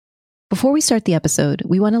Before we start the episode,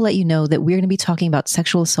 we want to let you know that we're going to be talking about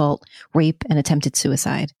sexual assault, rape, and attempted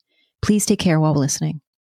suicide. Please take care while listening.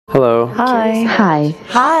 Hello. Hi. Hi.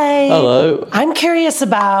 Hi. Hello. I'm curious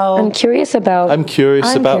about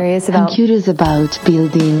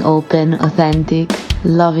building open, authentic,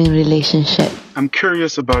 loving relationship. I'm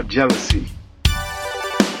curious about jealousy.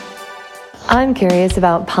 I'm curious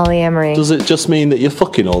about polyamory. Does it just mean that you're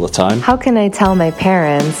fucking all the time? How can I tell my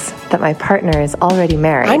parents that my partner is already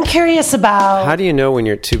married? I'm curious about... How do you know when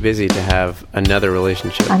you're too busy to have another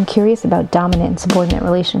relationship? I'm curious about dominant and subordinate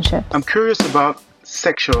relationships. I'm curious about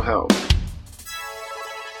sexual health.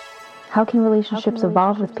 How can relationships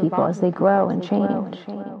evolve with people as they grow and change?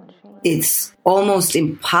 It's almost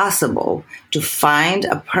impossible to find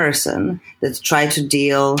a person that tried to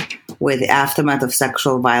deal with the aftermath of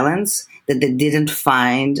sexual violence that they didn't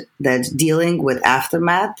find that dealing with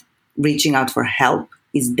aftermath, reaching out for help,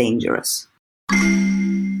 is dangerous.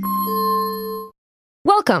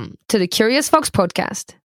 Welcome to the Curious Fox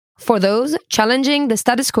podcast. For those challenging the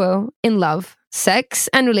status quo in love, sex,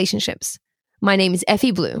 and relationships. My name is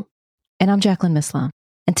Effie Blue. And I'm Jacqueline Misla.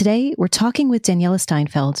 And today we're talking with Danijela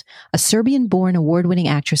Steinfeld, a Serbian-born award-winning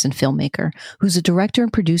actress and filmmaker who's a director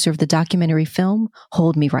and producer of the documentary film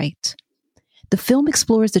Hold Me Right. The film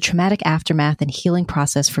explores the traumatic aftermath and healing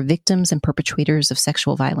process for victims and perpetrators of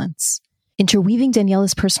sexual violence. Interweaving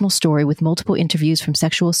Danijela's personal story with multiple interviews from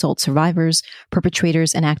sexual assault survivors,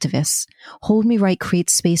 perpetrators, and activists, Hold Me Right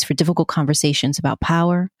creates space for difficult conversations about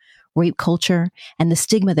power, rape culture, and the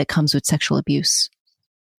stigma that comes with sexual abuse.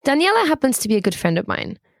 Danijela happens to be a good friend of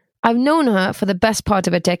mine. I've known her for the best part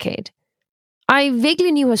of a decade. I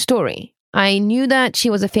vaguely knew her story. I knew that she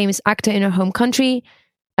was a famous actor in her home country.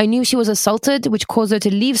 I knew she was assaulted, which caused her to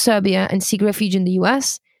leave Serbia and seek refuge in the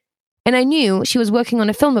US. And I knew she was working on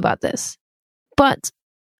a film about this. But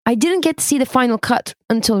I didn't get to see the final cut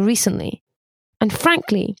until recently. And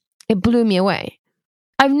frankly, it blew me away.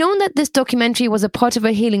 I've known that this documentary was a part of her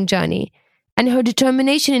healing journey, and her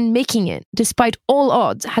determination in making it, despite all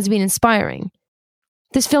odds, has been inspiring.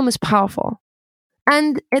 This film is powerful.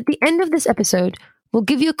 And at the end of this episode, we'll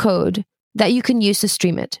give you a code that you can use to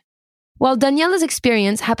stream it. While Danijela's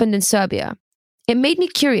experience happened in Serbia, it made me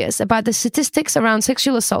curious about the statistics around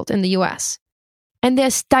sexual assault in the US. And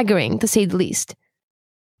they're staggering, to say the least.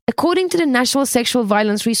 According to the National Sexual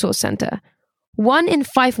Violence Resource Center, 1 in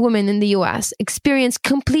 5 women in the US experience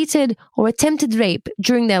completed or attempted rape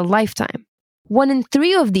during their lifetime. 1 in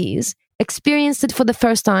 3 of these experienced it for the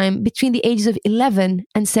first time between the ages of 11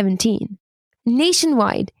 and 17.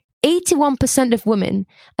 Nationwide, 81% of women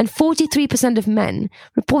and 43% of men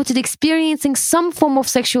reported experiencing some form of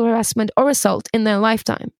sexual harassment or assault in their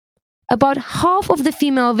lifetime. About half of the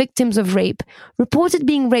female victims of rape reported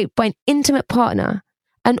being raped by an intimate partner,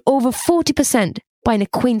 and over 40% by an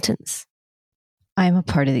acquaintance. I'm a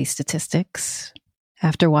part of these statistics.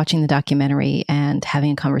 After watching the documentary and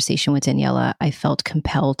having a conversation with Danijela, I felt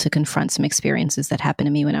compelled to confront some experiences that happened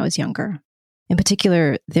to me when I was younger. In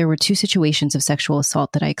particular, there were 2 situations of sexual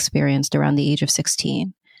assault that I experienced around the age of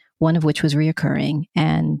 16, one of which was reoccurring,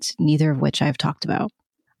 and neither of which I've talked about.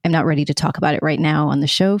 I'm not ready to talk about it right now on the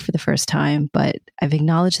show for the first time, but I've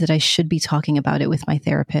acknowledged that I should be talking about it with my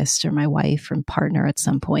therapist or my wife or partner at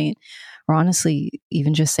some point, or honestly,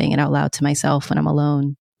 even just saying it out loud to myself when I'm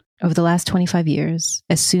alone. Over the last 25 years,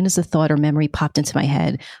 as soon as the thought or memory popped into my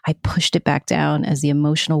head, I pushed it back down as the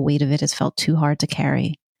emotional weight of it has felt too hard to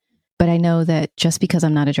carry. But I know that just because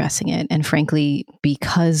I'm not addressing it, and frankly,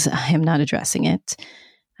 because I am not addressing it,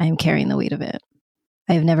 I am carrying the weight of it.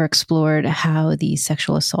 I have never explored how these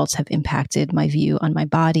sexual assaults have impacted my view on my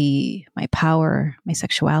body, my power, my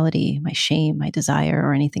sexuality, my shame, my desire,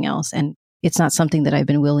 or anything else. And it's not something that I've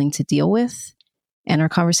been willing to deal with. And our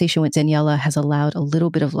conversation with Danijela has allowed a little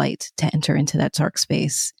bit of light to enter into that dark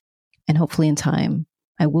space. And hopefully in time,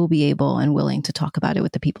 I will be able and willing to talk about it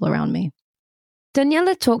with the people around me.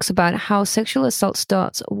 Danijela talks about how sexual assault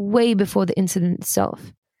starts way before the incident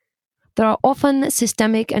itself. There are often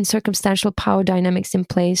systemic and circumstantial power dynamics in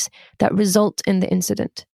place that result in the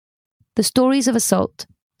incident. The stories of assault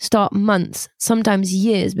start months, sometimes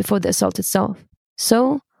years before the assault itself.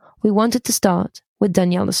 So, we wanted to start with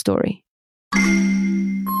Danijela's story.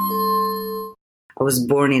 I was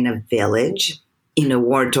born in a village in a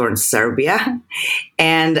war-torn Serbia,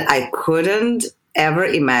 and I couldn't ever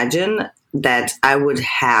imagine that I would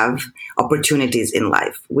have opportunities in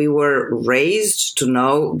life. We were raised to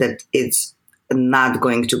know that it's not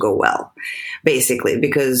going to go well, basically,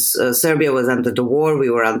 because Serbia was under the war. We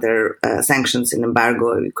were under sanctions and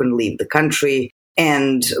embargo. We couldn't leave the country.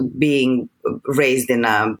 And being raised in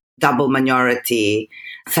a double minority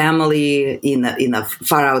family in a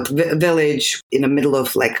far out village in the middle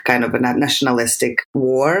of like kind of a nationalistic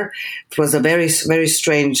war. It was a very, very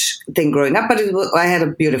strange thing growing up, but I had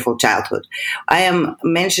a beautiful childhood. I am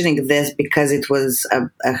mentioning this because it was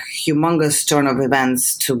a humongous turn of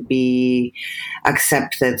events to be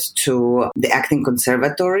accepted to the acting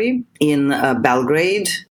conservatory in Belgrade.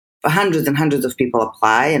 Hundreds and hundreds of people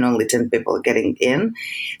apply and only 10 people getting in.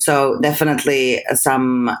 So definitely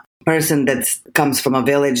some person that comes from a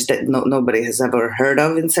village that nobody has ever heard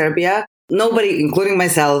of in Serbia. Nobody, including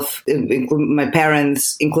myself, including my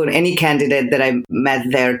parents, including any candidate that I met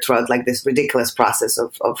there throughout like this ridiculous process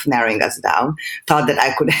of narrowing us down, thought that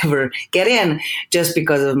I could ever get in just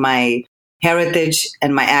because of my heritage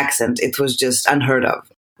and my accent. It was just unheard of.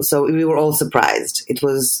 So we were all surprised. It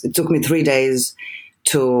took me 3 days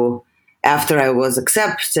after I was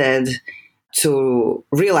accepted to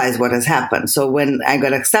realize what has happened. So when I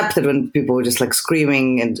got accepted, when people were just like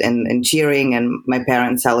screaming and cheering and my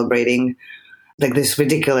parents celebrating like this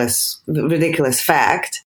ridiculous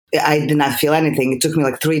fact, I did not feel anything. It took me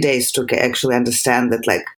like 3 days to actually understand that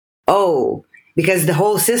like, oh, because the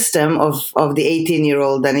whole system of the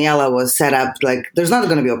 18-year-old Danijela was set up like there's not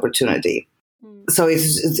going to be opportunity. So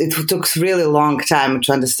it took really long time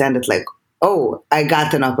to understand it like, oh, I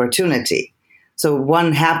got an opportunity. So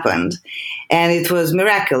one happened and it was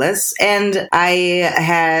miraculous. And I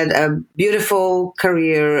had a beautiful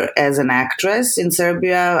career as an actress in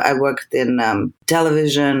Serbia. I worked in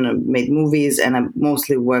television, made movies, and I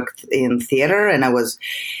mostly worked in theater. And I was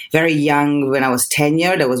very young when I was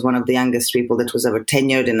tenured. I was one of the youngest people that was ever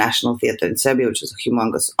tenured in National Theater in Serbia, which was a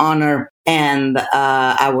humongous honor. And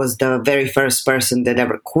I was the very first person that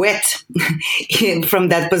ever quit from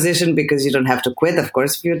that position because you don't have to quit, of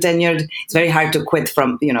course, if you're tenured. It's very hard to quit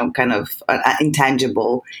from, kind of an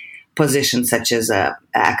intangible position such as an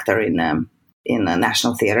actor in a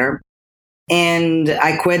national theater. And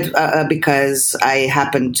I quit because I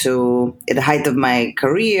happened to, at the height of my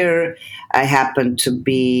career, I happened to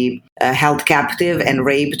be held captive and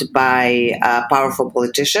raped by a powerful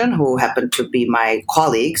politician who happened to be my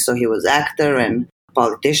colleague. So he was actor and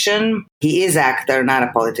politician. He is actor, not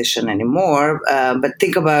a politician anymore. But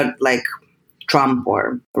think about like Trump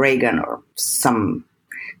or Reagan or some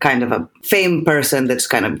kind of a famed person that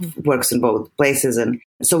kind of works in both places. And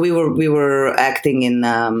so we were acting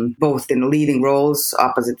in both in leading roles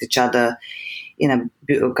opposite each other in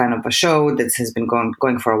a kind of a show that has been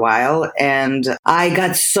going for a while. And I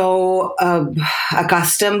got so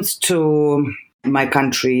accustomed to my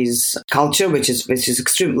country's culture, which is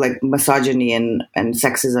extreme, like misogyny and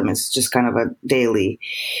sexism is just kind of a daily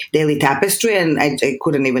tapestry, and I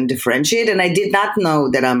couldn't even differentiate. And I did not know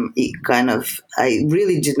that I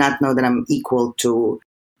really did not know that I'm equal to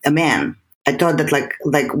a man. I thought that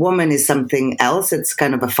like woman is something else. It's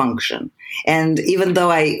kind of a function. And even though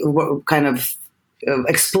I kind of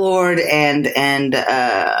explored and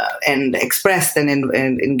expressed and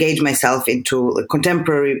engaged myself into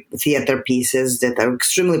contemporary theater pieces that are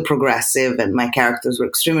extremely progressive, and my characters were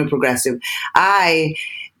extremely progressive. Back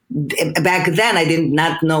then, I did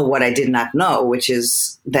not know what I did not know, which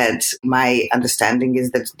is that my understanding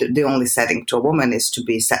is that the only setting to a woman is to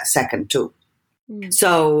be second to.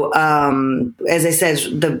 So, as I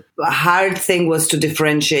said, the hard thing was to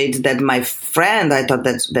differentiate that my friend, I thought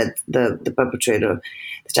that the perpetrator at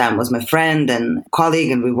the time was my friend and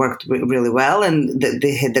colleague, and we worked really well, and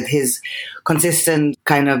that his consistent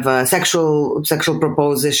kind of sexual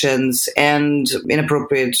propositions and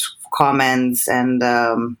inappropriate comments and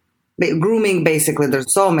grooming, basically,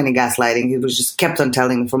 there's so many gaslighting. He was just kept on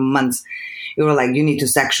telling me for months, you were like, you need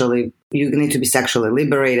to be sexually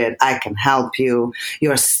liberated. I can help you.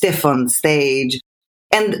 You're stiff on stage.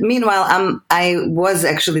 And meanwhile, I was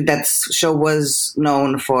actually, that show was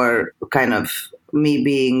known for kind of me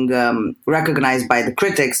being recognized by the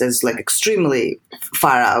critics as like extremely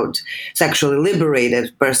far out, sexually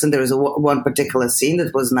liberated person. There was one particular scene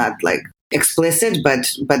that was not like explicit,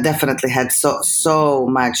 but definitely had so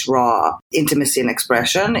much raw intimacy and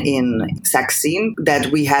expression in sex scene that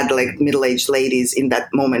we had like middle-aged ladies in that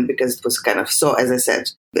moment, because it was kind of so, as I said,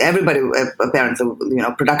 everybody apparently,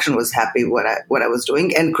 production was happy what I was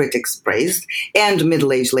doing, and critics praised, and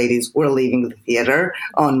middle-aged ladies were leaving the theater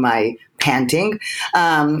on my panting,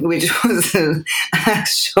 which was a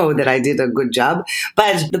show that I did a good job.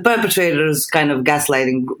 But the perpetrator's kind of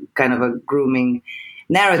gaslighting, kind of a grooming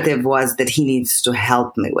narrative was that he needs to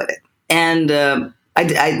help me with it. And I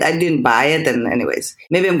didn't buy it. And anyways,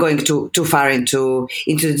 maybe I'm going too far into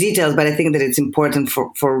the details, but I think that it's important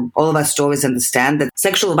for all of us to always understand that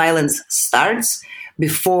sexual violence starts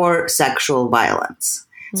before sexual violence.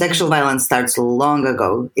 Sexual violence starts long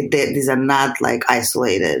ago. These are not like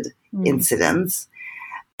isolated incidents.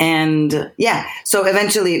 And so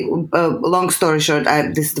eventually, long story short,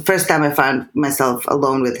 this is the first time I found myself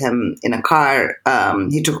alone with him in a car.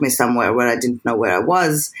 He took me somewhere where I didn't know where I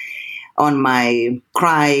was, on my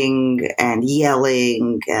crying and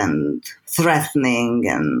yelling and threatening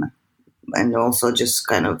and also just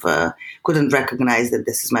kind of couldn't recognize that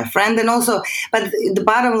this is my friend. And also, but the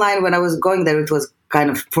bottom line, when I was going there, it was kind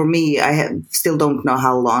of, for me, still don't know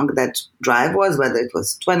how long that drive was, whether it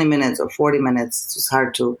was 20 minutes or 40 minutes. It was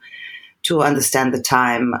hard to understand the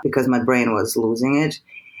time because my brain was losing it.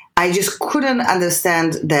 I just couldn't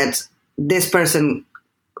understand that this person,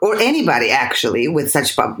 or anybody actually, with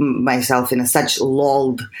such myself in a such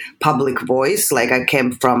lulled public voice, like I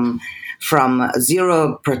came from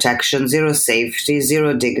zero protection, zero safety,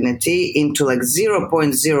 zero dignity into like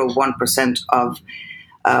 0.01% of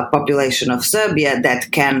population of Serbia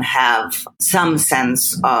that can have some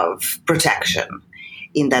sense of protection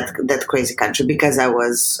in that crazy country. Because I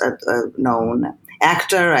was a known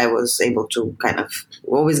actor, I was able to kind of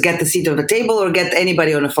always get the seat at the table or get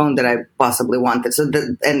anybody on the phone that I possibly wanted. So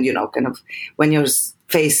kind of when your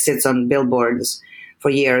face sits on billboards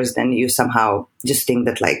for years, then you somehow just think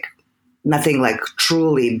that like nothing like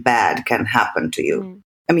truly bad can happen to you.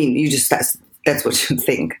 I mean, you just that's what you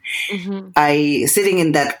think. Sitting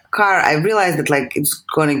in that car, I realized that like it's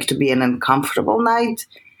going to be an uncomfortable night,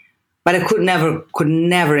 but I could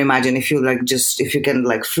never imagine if you can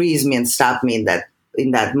like freeze me and stop me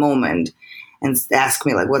in that moment and ask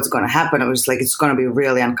me like what's going to happen. I was like, it's going to be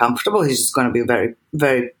really uncomfortable. He's just going to be very,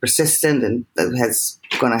 very persistent and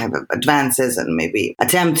going to have advances and maybe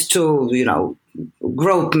attempt to,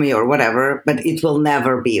 grope me or whatever, but it will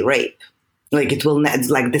never be rape. Like it will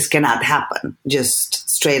like this cannot happen just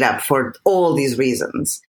straight up for all these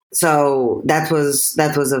reasons. So that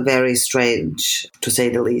was a very strange, to say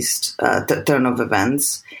the least, turn of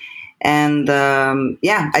events. And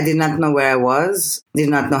I did not know where I was, did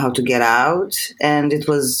not know how to get out, and it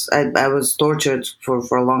was I was tortured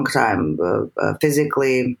for a long time,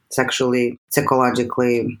 physically, sexually,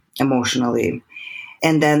 psychologically, emotionally.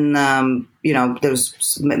 And then,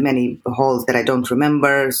 there's many holes that I don't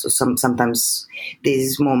remember. So sometimes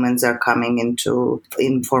these moments are coming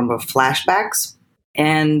in form of flashbacks.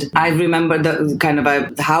 And I remember the kind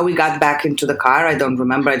of how we got back into the car. I don't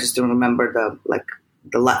remember. I just don't remember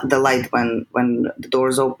the light when the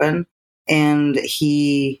doors open. And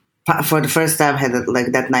he, for the first time,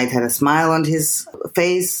 that night had a smile on his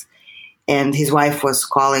face. And his wife was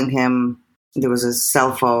calling him. There was a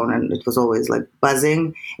cell phone and it was always like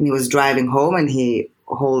buzzing, and he was driving home and he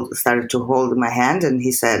started to hold my hand and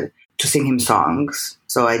he said to sing him songs.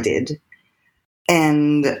 So I did.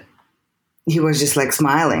 And he was just like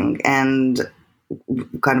smiling and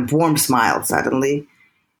kind of warm smile suddenly.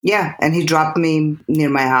 Yeah. And he dropped me near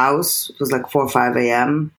my house. It was like 4 or 5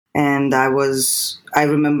 a.m. And I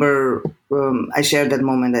remember, I shared that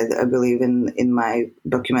moment, I believe in my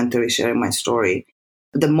documentary, sharing my story.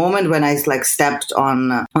 The moment when I like stepped on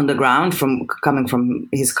the ground coming from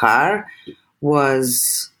his car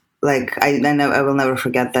was like I will never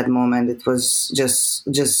forget that moment. It was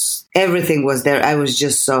just everything was there. I was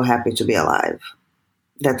just so happy to be alive.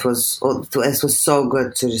 It was so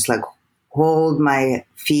good to just like hold my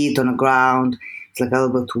feet on the ground. It's like I was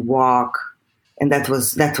able to walk, and that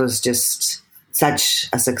was just such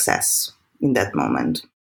a success in that moment.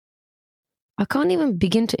 I can't even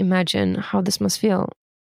begin to imagine how this must feel.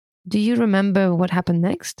 Do you remember what happened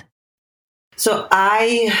next? So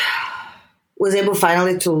I was able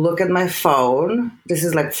finally to look at my phone. This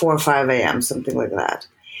is like 4 or 5 a.m., something like that.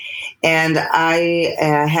 And I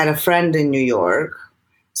had a friend in New York.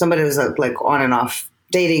 Somebody was like on and off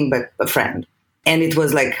dating, but a friend. And it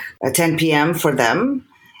was like 10 p.m. for them.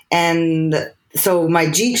 And so my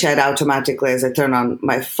G chat automatically, as I turned on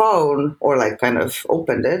my phone or like kind of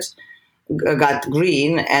opened it, got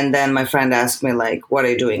green. And then my friend asked me like, what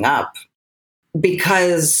are you doing up?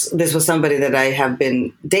 Because this was somebody that I have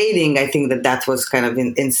been dating, I think that was kind of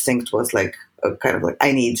instinct was like, kind of like,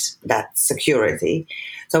 I need that security.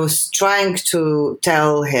 So I was trying to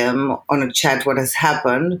tell him on a chat what has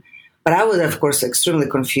happened, but I was, of course, extremely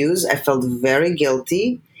confused. I felt very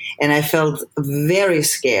guilty and I felt very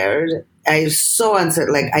scared. I was so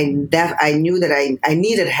uncertain, like I knew that I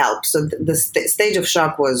needed help. So the stage of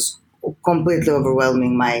shock was completely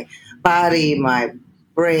overwhelming. My body, my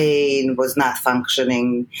brain was not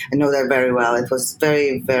functioning. I know that very well. It was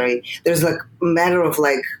very, very, there's like a matter of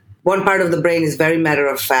like, one part of the brain is very matter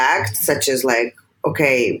of fact, such as like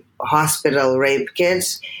okay, hospital rape kit,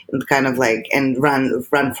 and kind of like, and run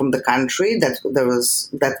from the country. That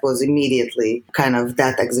was immediately kind of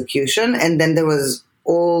that execution. And then there was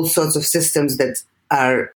all sorts of systems that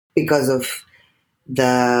are, because of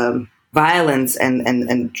the violence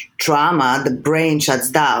and trauma, the brain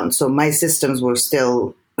shuts down. So my systems were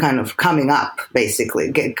still kind of coming up,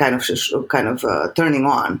 basically, kind of turning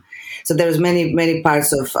on. So there's many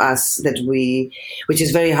parts of us which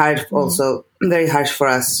is very hard, also very harsh for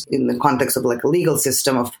us in the context of like a legal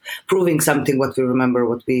system of proving something, what we remember,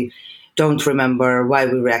 what we don't remember, why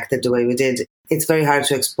we reacted the way we did. It's very hard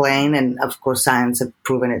to explain. And of course, science have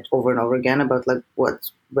proven it over and over again about like what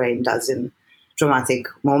brain does in traumatic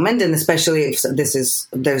moment. And especially if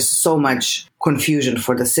there's so much confusion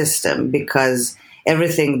for the system because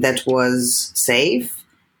everything that was safe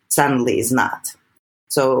suddenly is not.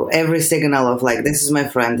 So every signal of like, this is my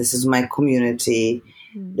friend, this is my community,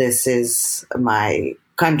 this is my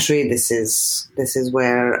country, this is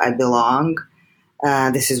where I belong,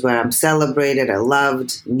 this is where I'm celebrated, I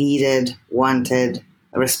loved, needed, wanted,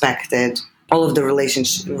 respected. All of the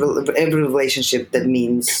every relationship that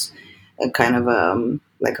means a kind of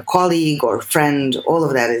like a colleague or friend, all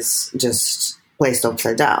of that is just placed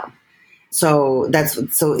upside down. So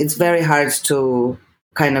it's very hard to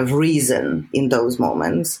kind of reason in those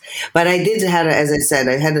moments. But I did have, as I said,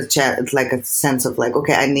 I had a chat, like a sense of like,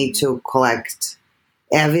 okay, I need to collect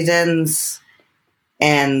evidence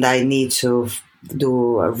and I need to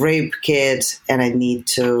do a rape kit and I need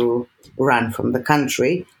to run from the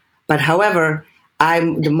country. But however,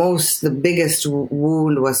 the biggest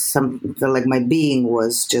wound was like my being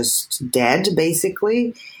was just dead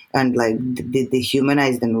basically and like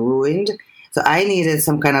dehumanized and ruined. So I needed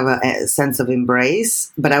some kind of a sense of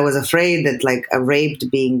embrace, but I was afraid that like a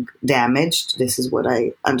raped being damaged. This is what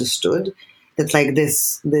I understood. That like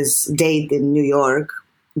this date in New York,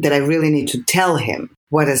 that I really need to tell him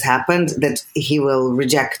what has happened, that he will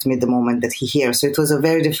reject me the moment that he hears. So it was a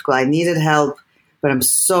very difficult. I needed help, but I'm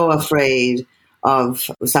so afraid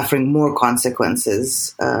of suffering more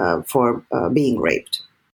consequences for being raped.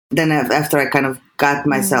 Then after I kind of got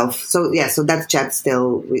myself, so that chat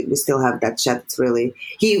still, we still have that chat. It's really,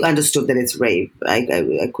 he understood that it's rape.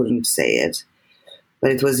 I couldn't say it,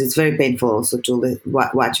 but it's very painful also to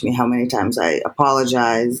watch me how many times I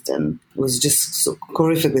apologized and was just so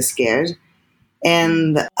horrifically scared.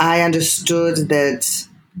 And I understood that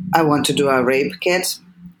I want to do a rape kit,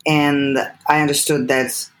 and I understood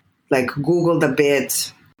that, like, Googled a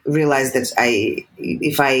bit, realized that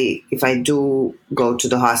if I do go to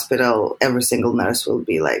the hospital, every single nurse will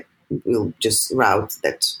just route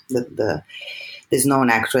that this known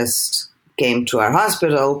actress came to our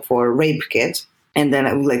hospital for rape kit. And then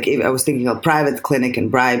I was thinking of private clinic and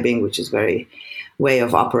bribing, which is very way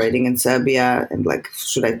of operating in Serbia, and like,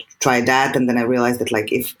 should I try that? And then I realized that like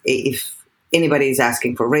if anybody is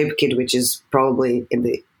asking for rape kit, which is probably in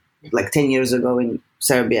the like 10 years ago in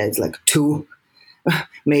Serbia, it's like 2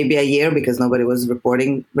 maybe a year, because nobody was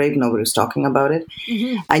reporting rape, nobody was talking about it.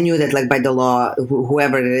 Mm-hmm. I knew that like by the law,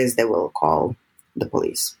 whoever it is, they will call the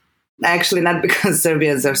police. Actually, not because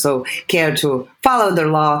Serbians are so care to follow their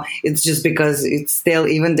law. It's just because it's still,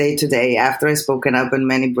 even day to day, after I've spoken up and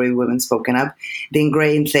many brave women spoken up, the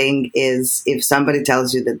ingrained thing is if somebody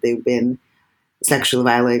tells you that they've been sexually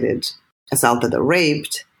violated, assaulted, or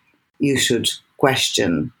raped, you should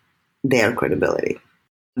question their credibility.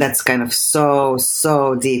 That's kind of so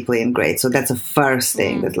deeply ingrained. So that's the first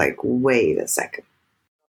thing that's like, wait a second.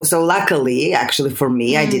 So luckily, actually for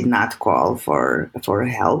me, I did not call for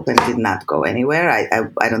help and did not go anywhere.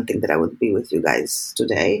 I don't think that I would be with you guys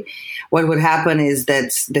today. What would happen is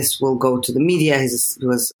that this will go to the media. He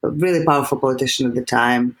was a really powerful politician at the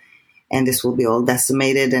time, and this will be all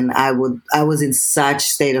decimated. And I was in such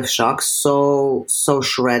state of shock, so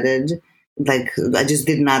shredded. Like, I just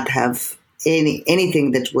did not have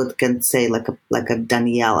anything that can say like a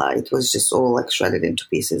Danijela. It was just all like shredded into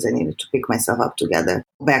pieces. I needed to pick myself up together.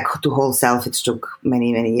 Back to whole self, it took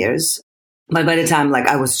many years. But by the time, like,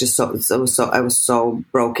 I was just I was so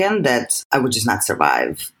broken that I would just not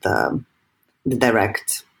survive the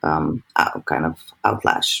direct kind of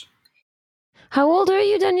outlash. How old are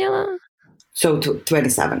you, Danijela? So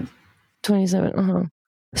 27. 27.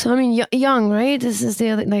 So, I mean, young, right? This is the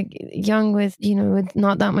other, like, young with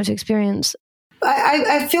not that much experience.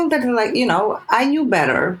 I feel that, like, I knew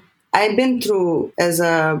better. I've been through, as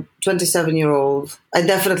a 27-year-old, I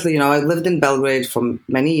definitely, I lived in Belgrade for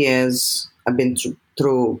many years. I've been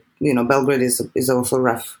through, Belgrade is also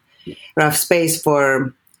rough space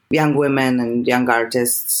for young women and young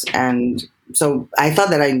artists. And So I thought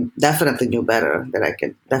that I definitely knew better, that I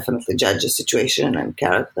could definitely judge a situation and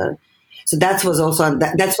character. So that was also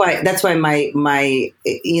that's why my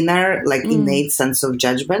inner, like, innate sense of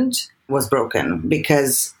judgment was broken,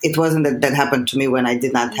 because it wasn't that happened to me when I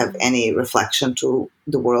did not have any reflection to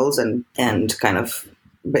the world, and kind of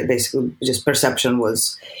basically just perception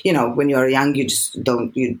was, when you're young, you just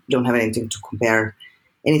don't have anything to compare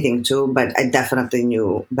anything to. But I definitely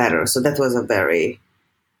knew better. So that was a very,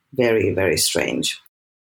 very, very strange.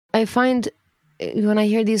 I find when I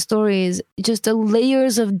hear these stories, just the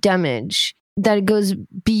layers of damage that goes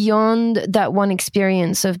beyond that one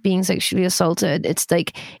experience of being sexually assaulted. It's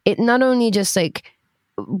like, it not only just like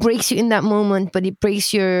breaks you in that moment, but it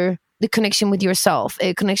breaks the connection with yourself,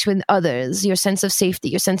 a connection with others, your sense of safety,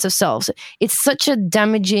 your sense of self. So it's such a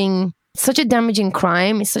damaging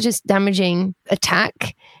crime. It's such a damaging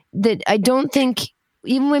attack that I don't think,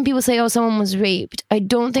 even when people say, oh, someone was raped, I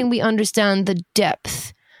don't think we understand the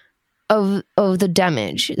depth of the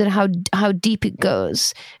damage, that how deep it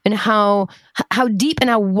goes, and how deep and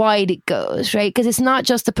how wide it goes, right? Because it's not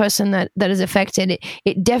just the person that is affected.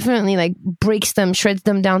 It definitely like breaks them, shreds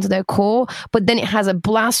them down to their core, but then it has a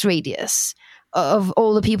blast radius of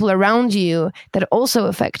all the people around you that are also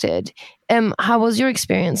affected. How was your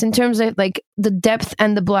experience in terms of like the depth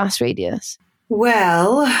and the blast radius?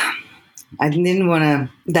 Well, I didn't want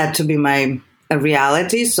that to be my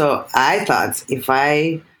reality, so I thought if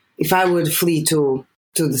I would flee to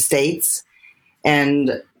the States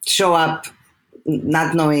and show up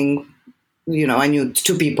not knowing, I knew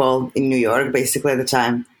 2 people in New York basically at the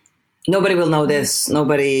time. Nobody will know this.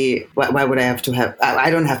 Nobody, why would I have to have,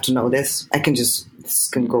 I don't have to know this. I can this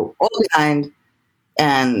can go all behind,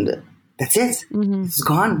 and that's it. Mm-hmm. It's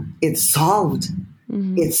gone. It's solved.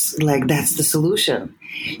 Mm-hmm. It's like, that's the solution.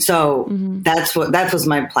 So that was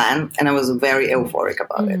my plan, and I was very euphoric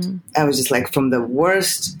about it. I was just like, from the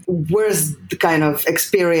worst kind of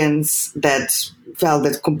experience that felt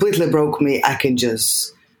that completely broke me, I can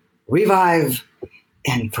just revive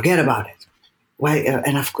and forget about it. Why?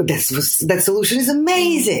 And of course, that solution is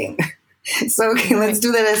amazing. So okay, let's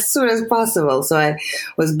do that as soon as possible. So I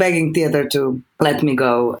was begging theater to let me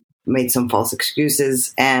go, made some false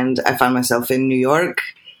excuses, and I found myself in New York.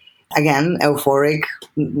 Again, euphoric,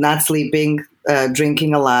 not sleeping,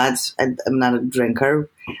 drinking a lot. I'm not a drinker.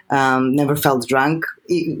 Never felt drunk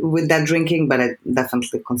with that drinking, but I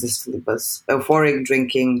definitely consistently was euphoric,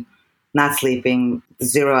 drinking, not sleeping,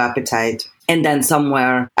 zero appetite. And then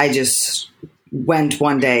somewhere I just went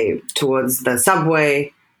one day towards the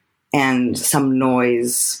subway, and some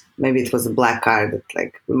noise, maybe it was a black car that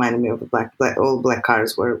like reminded me of all black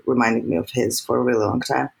cars were reminding me of his for a really long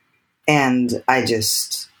time. And I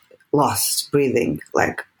just lost breathing,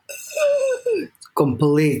 like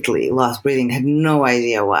completely lost breathing, had no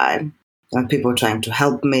idea why. And people were trying to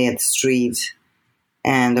help me at the street,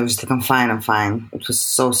 and I was just like, I'm fine. It was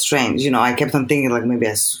so strange. I kept on thinking like maybe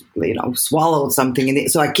I, swallowed something.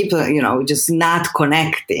 So I keep, just not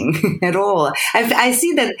connecting at all. I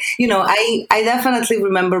see that, I definitely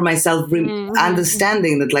remember myself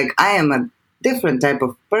understanding that like I am a different type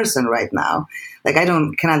of person right now. Like I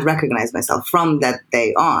cannot recognize myself from that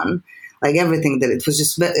day on. Like everything that it was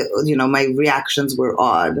just, my reactions were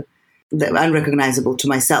odd, unrecognizable to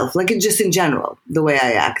myself. Like just in general, the way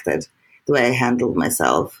I acted, the way I handled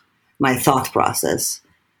myself, my thought process.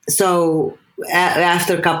 So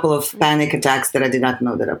after a couple of panic attacks that I did not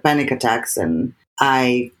know that are panic attacks, and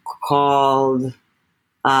I called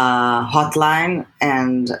a hotline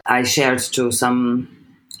and I shared to some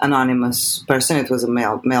anonymous person. It was a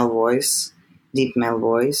male voice, deep male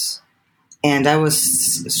voice. And I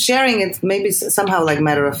was sharing it maybe somehow like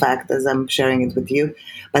matter of fact as I'm sharing it with you,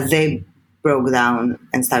 but they broke down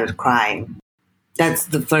and started crying. That's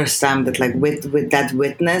the first time that like with that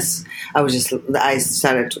witness, I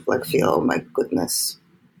started to like feel, oh my goodness,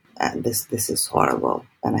 this is horrible.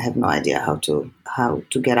 And I have no idea how to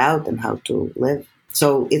get out and how to live.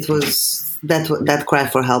 So it was that cry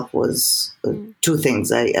for help was 2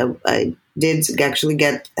 things. I did actually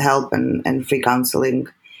get help and free counseling.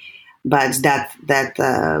 But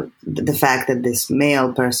the fact that this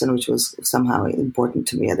male person, which was somehow important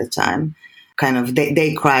to me at the time, kind of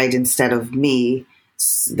they cried instead of me.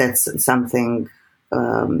 That's something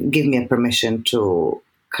give me a permission to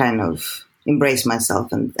kind of embrace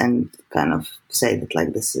myself and kind of say that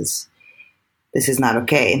like this is not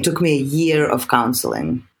okay. It took me a year of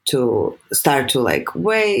counseling to start to like,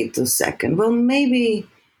 wait a second. Well, maybe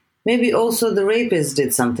also the rapist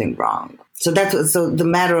did something wrong. So the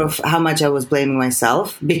matter of how much I was blaming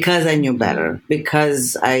myself because I knew better,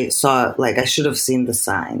 because I saw, like, I should have seen the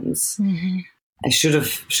signs. Mm-hmm. I should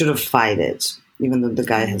have fight it, even though the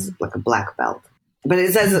guy has like a black belt. But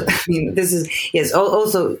it says, I mean, this is, yes,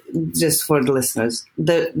 also just for the listeners,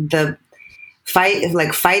 the fight,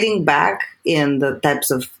 like fighting back in the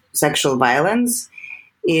types of sexual violence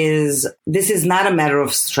this is not a matter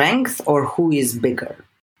of strength or who is bigger.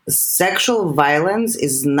 Sexual violence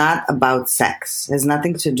is not about sex. It has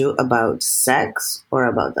nothing to do about sex or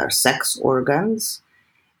about our sex organs.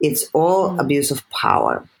 It's all abuse of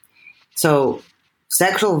power. So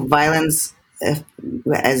sexual violence,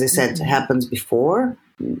 as I said, happens before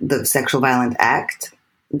the sexual violent act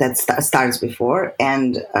that starts before,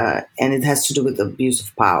 and it has to do with abuse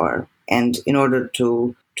of power. And in order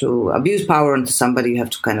to abuse power onto somebody, you have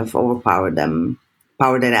to kind of overpower them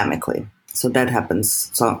power dynamically. So that happens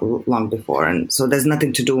so long before, and so there's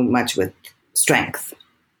nothing to do much with strength,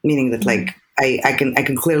 meaning that like I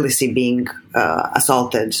can clearly see being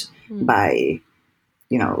assaulted by,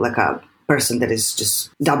 you know, like a person that is just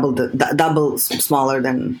double smaller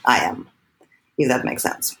than I am, if that makes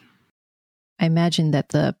sense. I imagine that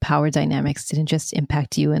the power dynamics didn't just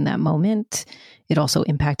impact you in that moment, it also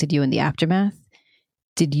impacted you in the aftermath.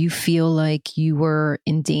 Did you feel like you were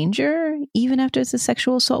in danger even after the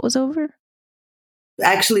sexual assault was over?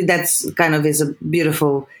 Actually, that's kind of is a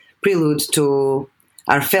beautiful prelude to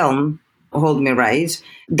our film, Hold Me Right.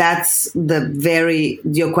 That's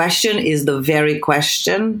your question is the very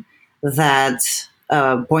question that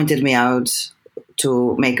pointed me out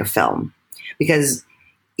to make a film, because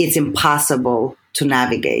it's impossible to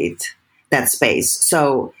navigate that space.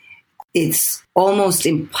 So it's almost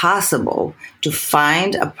impossible to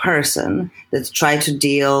find a person that tried to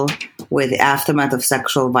deal with the aftermath of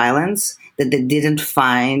sexual violence that they didn't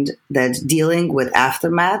find that dealing with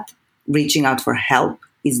aftermath, reaching out for help,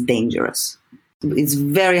 is dangerous. It's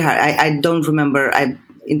very hard. I don't remember. I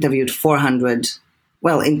interviewed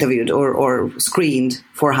or screened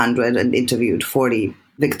 400 and interviewed 40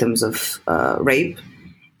 victims of rape.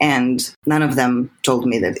 And none of them told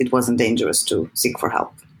me that it wasn't dangerous to seek for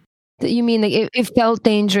help. You mean like it felt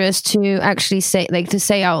dangerous to actually say, like, to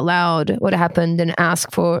say out loud what happened and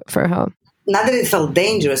ask for help? Not that it felt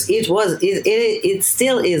dangerous. It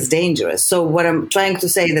still is dangerous. So what I'm trying to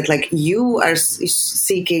say that like you are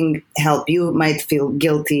seeking help, you might feel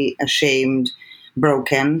guilty, ashamed,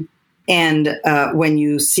 broken. And when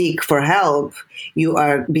you seek for help, you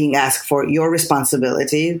are being asked for your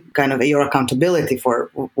responsibility, kind of your accountability for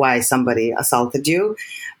why somebody assaulted you.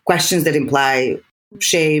 Questions that imply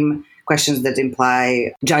shame, questions that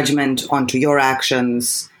imply judgment onto your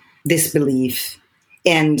actions, disbelief.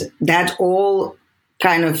 And that all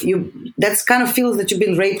kind of feels that you've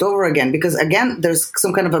been raped over again, because again, there's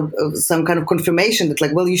some kind of confirmation that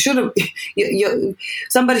like, well, you should have,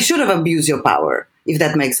 somebody should have abused your power, if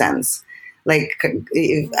that makes sense. Like,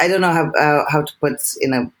 I don't know how to put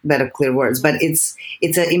in a better, clear words, but it's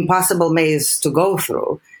an impossible maze to go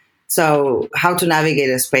through. So how to navigate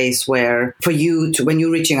a space where for you to, when you're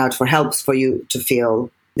reaching out for help, for you to feel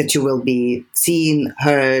that you will be seen,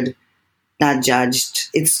 heard, not judged.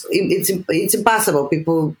 It's impossible.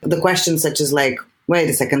 People, the questions such as like, wait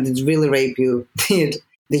a second, did you really rape you? Did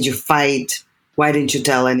you fight? Why didn't you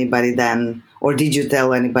tell anybody then? Or did you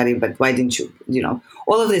tell anybody, but why didn't you,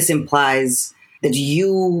 all of this implies that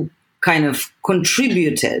you kind of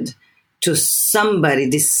contributed to somebody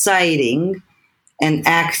deciding and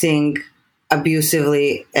acting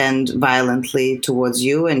abusively and violently towards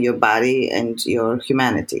you and your body and your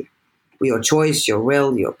humanity, your choice, your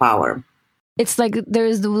will, your power. It's like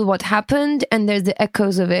there's what happened and there's the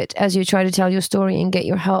echoes of it as you try to tell your story and get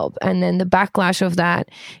your help. And then the backlash of that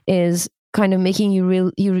is kind of making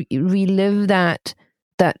you relive that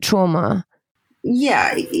trauma.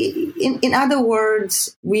 Yeah. In other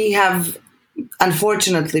words, we have,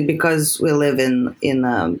 unfortunately, because we live in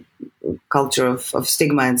a culture of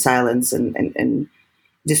stigma and silence and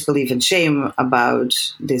disbelief and shame about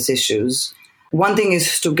these issues. One thing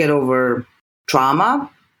is to get over trauma.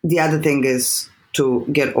 The other thing is to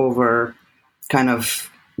get over kind of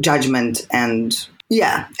judgment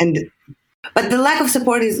but the lack of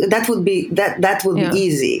support would be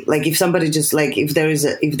easy. Like if somebody just like if there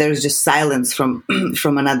is just silence from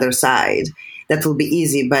another side, that will be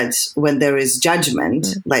easy. But when there is judgment,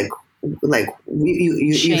 you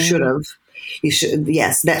should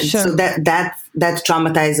yes that sure. So that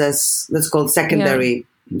traumatizes us. That's called secondary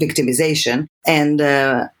victimization, and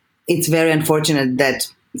it's very unfortunate that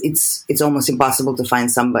it's almost impossible to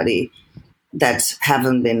find somebody that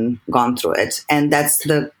haven't been gone through it, and that's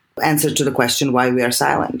the answer to the question why we are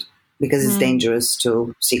silent, because it's dangerous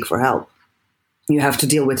to seek for help. You have to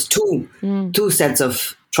deal with two sets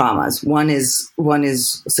of traumas. One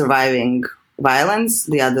is surviving violence.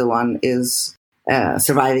 The other one is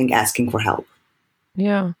surviving asking for help.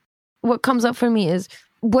 Yeah. What comes up for me is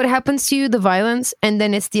what happens to you, the violence, and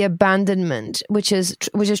then it's the abandonment, which is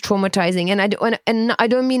traumatizing. And I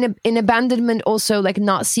don't mean in abandonment also like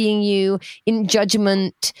not seeing you, in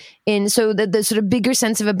judgment, so the sort of bigger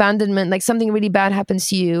sense of abandonment, like something really bad happens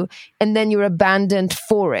to you and then you're abandoned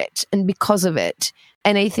for it and because of it.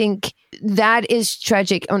 And I think that is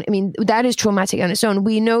tragic. That is traumatic on its own.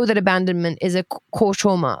 We know that abandonment is a core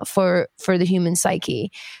trauma for the human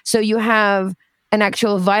psyche. So you have an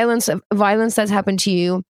actual violence that's happened to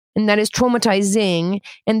you, and that is traumatizing.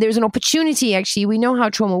 And there's an opportunity, actually, we know how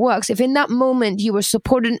trauma works. If in that moment you were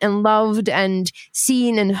supported and loved and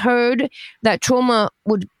seen and heard, that trauma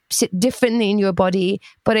would sit differently in your body.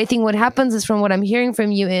 But I think what happens is, from what I'm hearing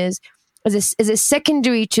from you, is as a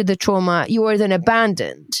secondary to the trauma, you are then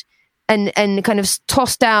abandoned and kind of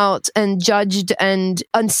tossed out and judged and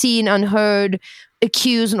unseen, unheard,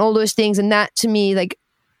 accused, and all those things. And that, to me, like,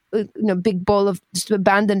 big ball of just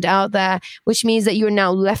abandoned out there, which means that you're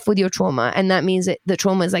now left with your trauma. And that means that the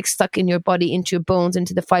trauma is like stuck in your body, into your bones,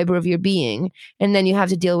 into the fiber of your being. And then you have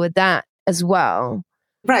to deal with that as well.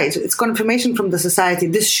 Right. It's confirmation from the society.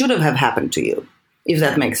 This should have happened to you, if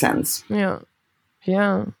that makes sense. Yeah.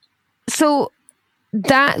 Yeah. So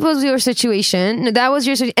that was your situation.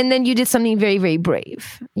 And then you did something very, very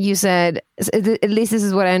brave. You said, at least this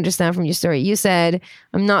is what I understand from your story. You said,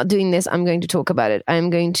 I'm not doing this. I'm going to talk about it. I'm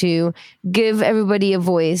going to give everybody a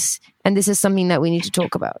voice. And this is something that we need to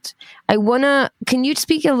talk about. Can you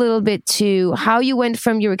speak a little bit to how you went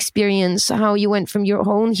from your experience, how you went from your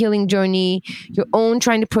own healing journey, your own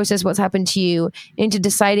trying to process what's happened to you, into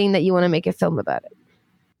deciding that you want to make a film about it?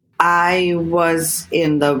 I was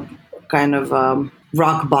in the kind of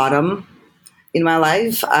rock bottom in my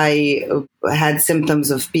life. I had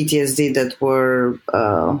symptoms of PTSD that were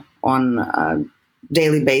on a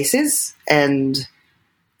daily basis. And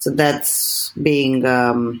so that's being,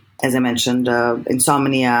 as I mentioned,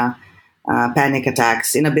 insomnia, panic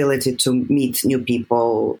attacks, inability to meet new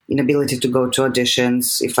people, inability to go to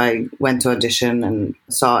auditions. If I went to audition and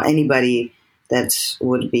saw anybody that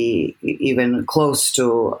would be even close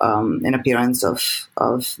to an appearance of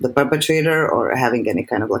the perpetrator, or having any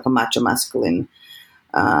kind of like a macho masculine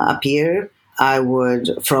appear, I would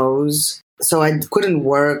froze. So I couldn't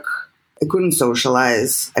work, I couldn't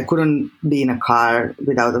socialize, I couldn't be in a car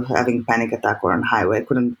without having a panic attack, or on highway, I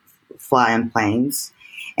couldn't fly on planes.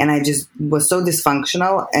 And I just was so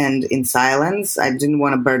dysfunctional and in silence. I didn't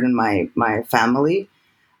want to burden my family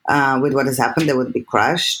with what has happened. They would be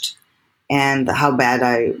crushed. And how bad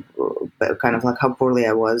how poorly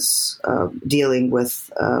I was dealing with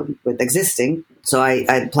existing. So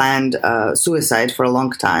I planned suicide for a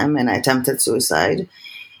long time, and I attempted suicide.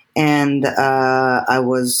 And I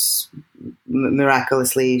was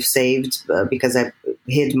miraculously saved because I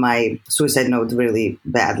hid my suicide note really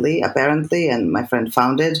badly, apparently, and my friend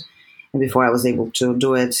found it. And before I was able to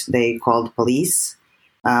do it, they called police.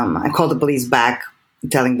 I called the police back,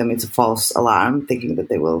 telling them it's a false alarm, thinking that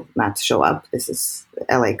they will not show up. This is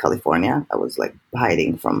LA, California. I was like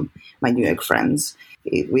hiding from my New York friends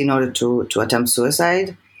in order to attempt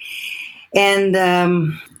suicide. And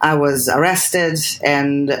I was arrested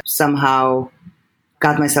and somehow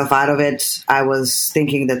got myself out of it. I was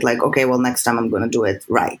thinking that like, okay, well, next time I'm going to do it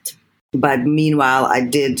right. But meanwhile, I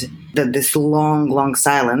did this long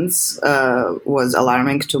silence was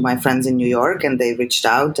alarming to my friends in New York, and they reached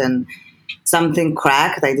out and something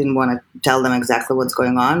cracked. I didn't want to tell them exactly what's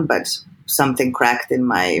going on, but something cracked in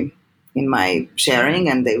my sharing,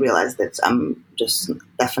 and they realized that I'm just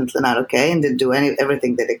definitely not okay, and they do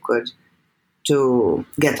everything that they could to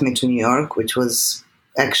get me to New York, which was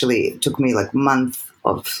actually took me like a month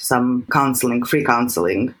of some counseling, free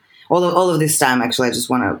counseling. All of this time, actually, I just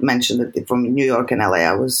want to mention that from New York and LA,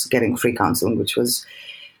 I was getting free counseling, which was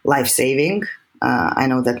life-saving. I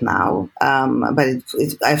know that now, but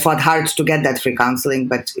I fought hard to get that free counseling,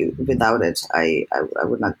 but without it, I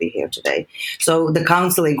would not be here today. So the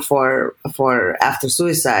counseling for after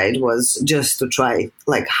suicide was just to try,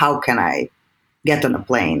 like, how can I get on a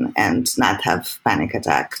plane and not have panic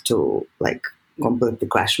attack to like completely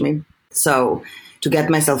crash me. So to get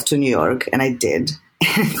myself to New York, and I did.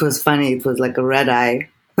 It was funny. It was like a red eye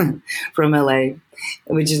from LA,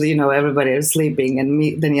 which is, everybody is sleeping, and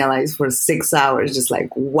me, Danijela, is for 6 hours, just like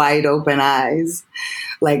wide open eyes,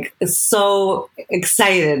 like so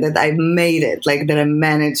excited that I made it, like that I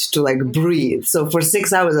managed to like breathe. So for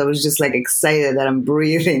 6 hours, I was just like excited that I'm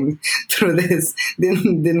breathing through this,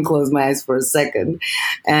 didn't close my eyes for a second.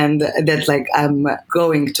 And that like I'm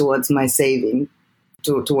going towards my saving.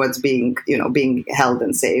 towards being held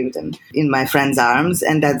and saved and in my friend's arms.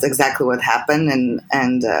 And that's exactly what happened.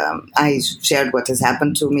 And I shared what has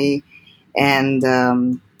happened to me. And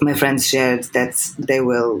my friends shared that they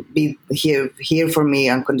will be here for me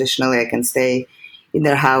unconditionally. I can stay in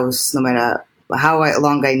their house no matter how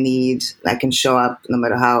long I need. I can show up no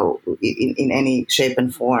matter how, in any shape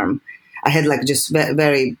and form. I had just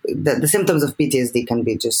the symptoms of PTSD can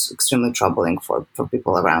be just extremely troubling for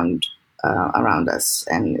people around us,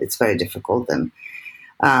 and it's very difficult.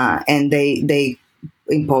 And they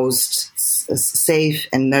imposed a safe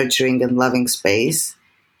and nurturing and loving space,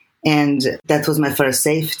 and that was my first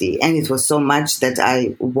safety. And it was so much that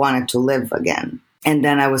I wanted to live again. And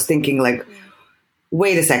then I was thinking,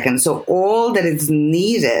 wait a second. So all that is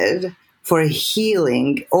needed for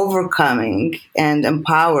healing, overcoming, and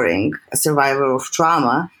empowering a survivor of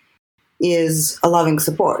trauma is a loving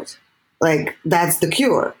support. That's the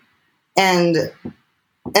cure. And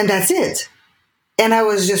that's it. And I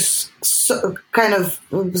was just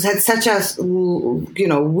had such a,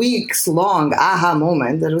 weeks long aha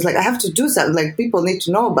moment that it was I have to do something. People need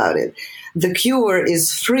to know about it. The cure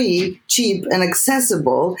is free, cheap, and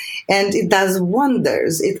accessible, and it does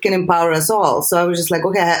wonders. It can empower us all. So I was just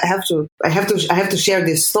okay, I have to share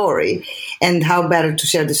this story. And how better to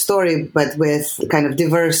share the story, but with kind of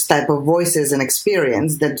diverse type of voices and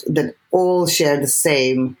experience that all share the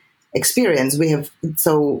same experience. We have,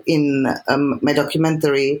 so in my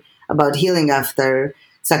documentary about healing after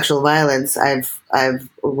sexual violence, I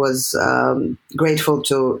was grateful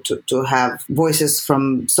to have voices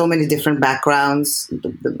from so many different backgrounds,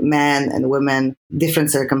 the men and women, different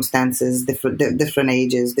circumstances, different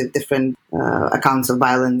ages, different accounts of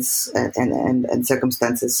violence and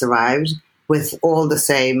circumstances survived, with all the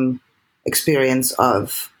same experience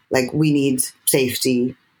of we need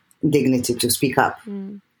safety, dignity to speak up.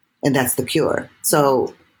 And that's the cure.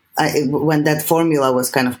 So when that formula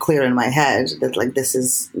was kind of clear in my head, that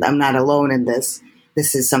I'm not alone in this.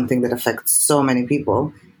 This is something that affects so many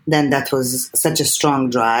people. Then that was such a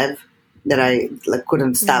strong drive that I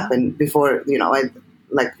couldn't stop. And before, I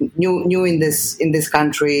knew in this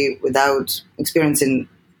country, without experience in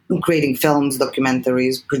creating films,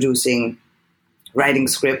 documentaries, producing, writing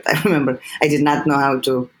script. I remember I did not know how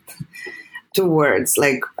to. 2 words,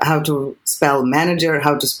 how to spell manager,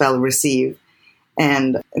 how to spell receive.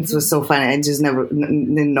 And it was so funny. I just never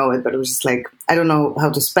didn't know it, but it was just I don't know how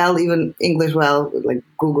to spell even English well.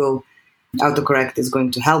 Google autocorrect is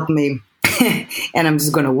going to help me. And I'm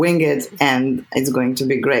just going to wing it, and it's going to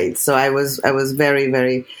be great. So I was very,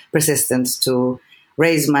 very persistent to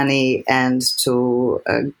raise money and to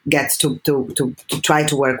get to try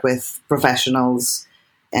to work with professionals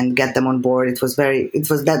and get them on board. That was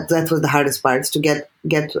the hardest part. To get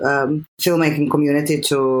filmmaking community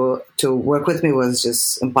to work with me was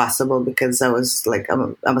just impossible, because I was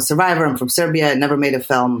I'm a survivor. I'm from Serbia. I never made a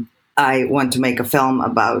film. I want to make a film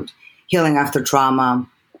about healing after trauma,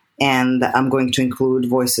 and I'm going to include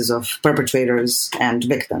voices of perpetrators and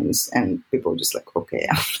victims. And people were just okay,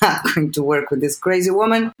 I'm not going to work with this crazy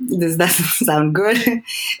woman. This doesn't sound good.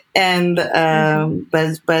 And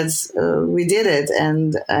but we did it,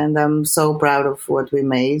 and I'm so proud of what we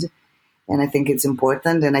made. And I think it's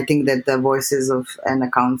important. And I think that the voices of and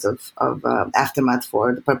accounts of aftermath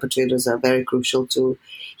for the perpetrators are very crucial to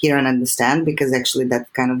hear and understand, because actually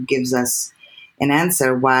that kind of gives us an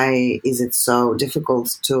answer. Why is it so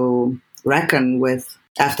difficult to reckon with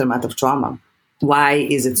aftermath of trauma? Why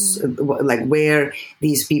is it where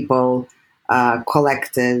these people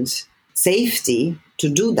collected safety to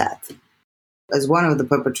do that? As one of the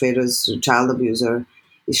perpetrators, child abuser,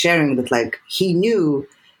 is sharing that he knew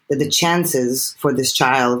that the chances for this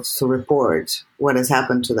child to report what has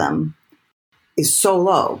happened to them is so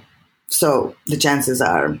low. So the chances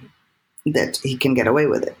are that he can get away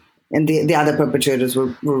with it. And the other perpetrators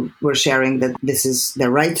were sharing that this is their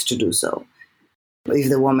right to do so. If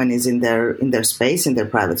the woman is in their space, in their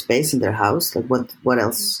private space, in their house, what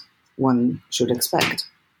else one should expect?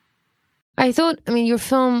 I thought, your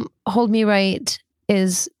film Hold Me Right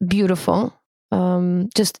is beautiful.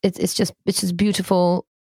 It's just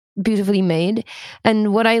beautifully made.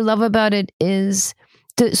 And what I love about it is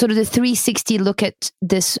the 360 look at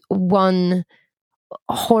this one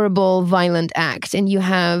horrible, violent act. And you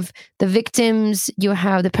have the victims, you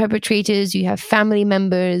have the perpetrators, you have family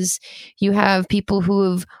members, you have people who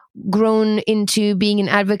have grown into being an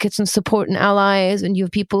advocates and support and allies, and you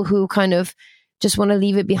have people who kind of just want to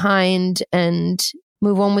leave it behind and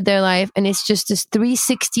move on with their life. And it's just this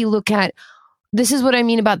 360 look at, this is what I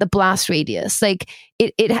mean about the blast radius.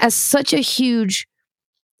 It has such a huge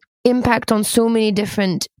impact on so many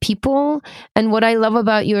different people. And what I love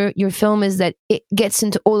about your film is that it gets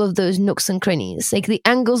into all of those nooks and crannies, like the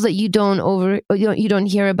angles that you don't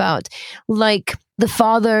hear about, like the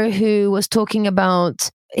father who was talking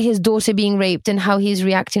about his daughter being raped and how he's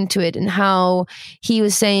reacting to it, and how he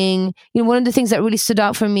was saying, one of the things that really stood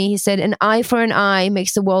out for me, he said, an eye for an eye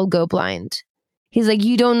makes the world go blind. He's like,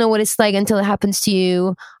 you don't know what it's like until it happens to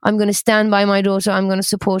you. I'm going to stand by my daughter. I'm going to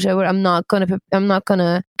support her. I'm not going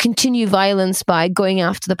to continue violence by going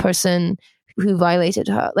after the person who violated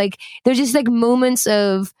her. Like, there's just like moments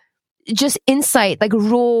of just insight, like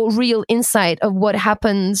raw, real insight of what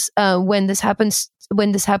happens when this happens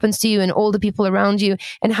to you and all the people around you,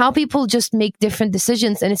 and how people just make different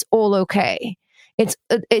decisions, and it's all okay.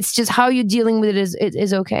 It's just how you're dealing with it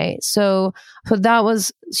is okay. So that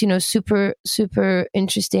was, super, super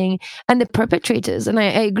interesting. And the perpetrators, and I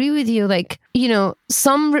agree with you, like,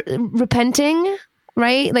 some repenting,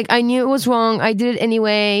 right? Like, I knew it was wrong. I did it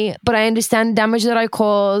anyway, but I understand damage that I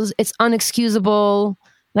caused. It's unexcusable.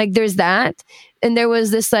 Like, there's that. And there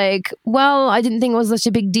was this like, well, I didn't think it was such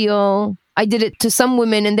a big deal. I did it to some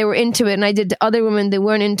women and they were into it, and I did to other women, they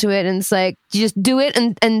weren't into it. And it's like, you just do it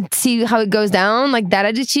and see how it goes down. Like, that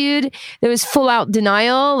attitude. There was full out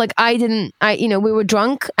denial. Like, we were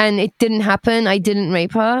drunk and it didn't happen. I didn't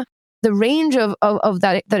rape her. The range of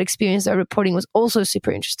that experience they're reporting was also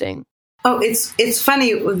super interesting. Oh, it's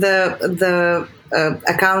funny, the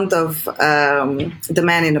account of the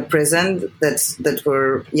men in a prison that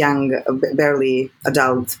were young, barely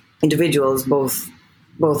adult individuals,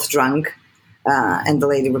 both drunk, and the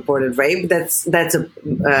lady reported rape. That's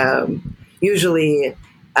usually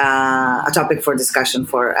a topic for discussion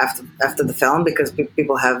for after the film, because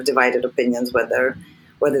people have divided opinions whether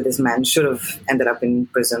this man should have ended up in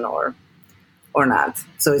prison or not.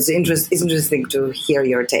 So it's interesting to hear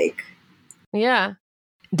your take. Yeah.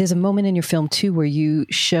 There's a moment in your film, too, where you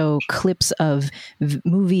show clips of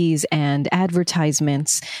movies and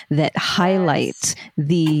advertisements that highlight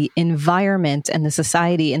the environment and the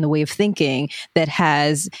society and the way of thinking that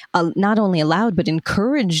has not only allowed but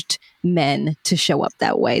encouraged men to show up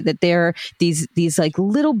that way. That there are these like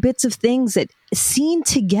little bits of things that, seen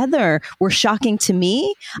together, were shocking to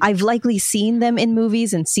me. I've likely seen them in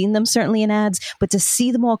movies and seen them certainly in ads, but to see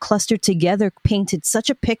them all clustered together painted such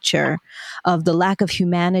a picture of the lack of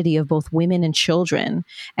humanity of both women and children,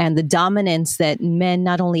 and the dominance that men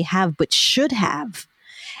not only have but should have.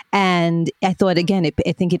 And I thought, again,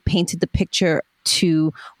 I think it painted the picture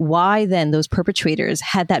to why then those perpetrators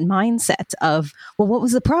had that mindset of, well, what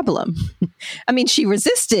was the problem? I mean, she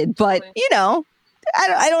resisted, but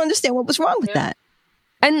I don't understand what was wrong with that.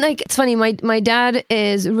 And like, it's funny, my dad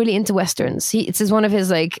is really into Westerns. It's one of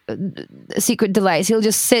his like secret delights. He'll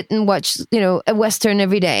just sit and watch, a Western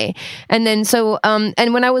every day. And then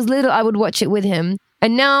and when I was little, I would watch it with him.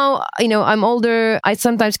 And now, I'm older. I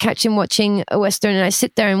sometimes catch him watching a Western and I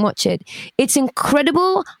sit there and watch it. It's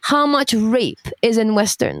incredible how much rape is in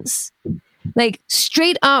Westerns. Like,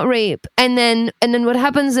 straight out rape. And then what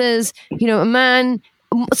happens is, a man,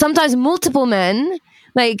 sometimes multiple men,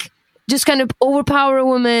 like, just kind of overpower a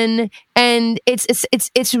woman, and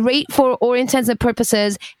it's rape for all intents and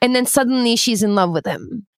purposes, and then suddenly she's in love with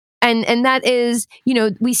him. And that is,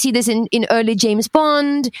 we see this in early James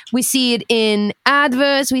Bond, we see it in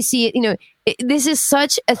adverts, we see it, this is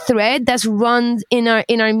such a thread that's run in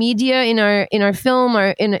our media, in our film,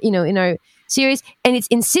 or in our series, and it's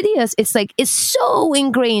insidious. It's like, it's so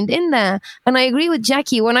ingrained in there. And I agree with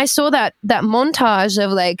Jackie, when I saw that montage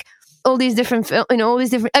of like all these different all these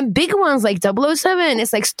different and big ones like 007,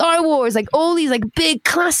 it's like Star Wars, like all these like big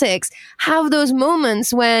classics have those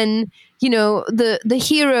moments when the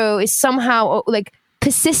hero is somehow like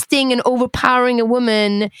persisting and overpowering a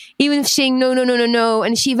woman, even if saying no,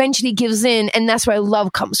 and she eventually gives in, and that's where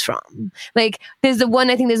love comes from. Like, there's the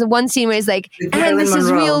one scene where it's like, and this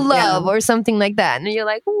is real love, or something like that, and you're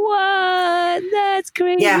like, what? That's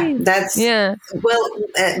crazy. Yeah. Well,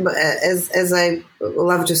 as I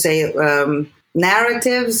love to say,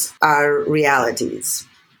 narratives are realities.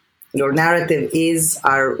 Your narrative is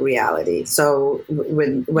our reality. So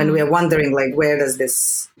when we are wondering, like, where does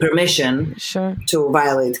this permission to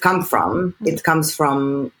violate come from? It comes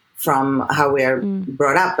from how we are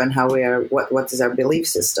brought up and how we are, what is our belief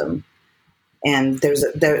system. And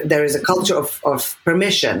there is a culture of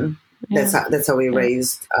permission. Yeah. That's how we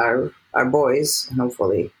raised our boys, and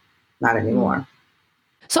hopefully not anymore.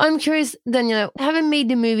 So I'm curious, Danijela, having made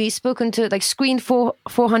the movie, spoken to, like, screened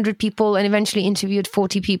 400 people and eventually interviewed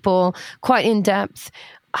 40 people, quite in depth.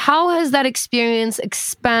 How has that experience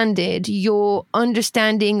expanded your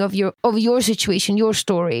understanding of your situation, your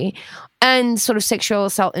story, and sort of sexual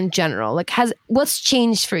assault in general? Like, what's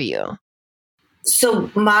changed for you? So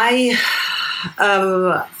my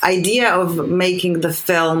idea of making the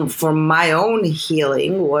film for my own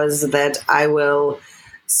healing was that I will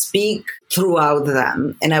speak throughout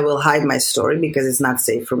them and I will hide my story because it's not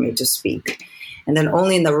safe for me to speak. And then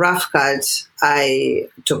only in the rough cut, I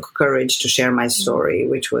took courage to share my story,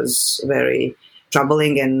 which was very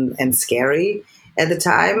troubling and scary at the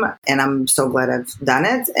time. And I'm so glad I've done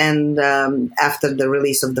it. And after the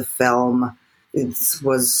release of the film, it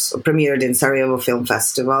was premiered in Sarajevo Film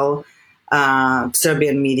Festival.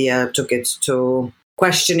 Serbian media took it to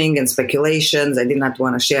questioning and speculations. I did not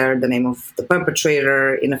want to share the name of the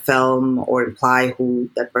perpetrator in a film or imply who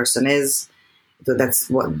that person is. So that's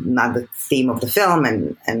not the theme of the film,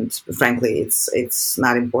 and frankly, it's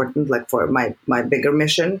not important. Like for my bigger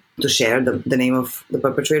mission to share the name of the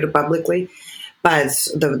perpetrator publicly, but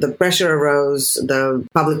the pressure arose. The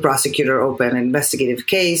public prosecutor opened an investigative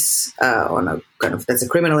case on a that's a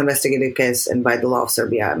criminal investigative case, and by the law of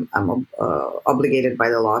Serbia, I'm obligated by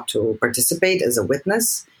the law to participate as a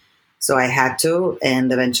witness. So I had to,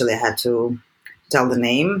 and eventually I had to tell the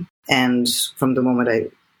name. And from the moment I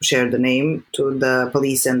shared the name to the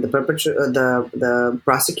police and the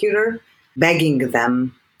prosecutor, begging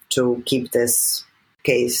them to keep this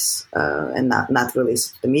case and not release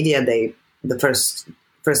it to the media. The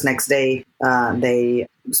first next day they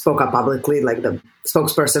spoke up publicly, like the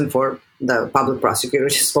spokesperson for the public prosecutor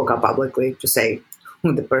just spoke up publicly to say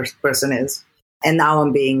who the person is. And now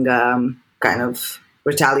I'm being kind of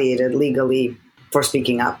retaliated legally for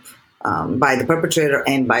speaking up by the perpetrator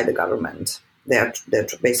and by the government. They're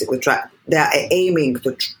basically they're aiming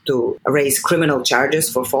to raise criminal charges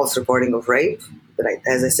for false reporting of rape. But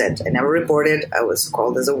as I said, I never reported. I was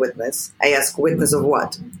called as a witness. I asked, witness of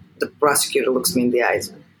what? The prosecutor looks me in the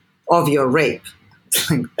eyes. Of your rape.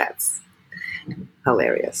 Like, that's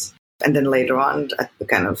hilarious. And then later on,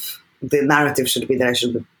 the narrative should be that I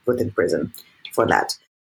should be put in prison for that.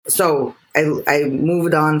 So I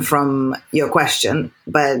moved on from your question,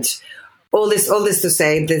 but all this to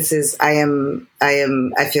say,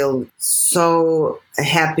 I feel so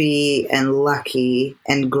happy and lucky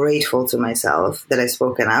and grateful to myself that I've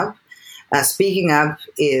spoken up. Speaking up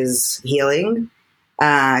is healing.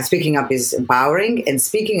 Speaking up is empowering, and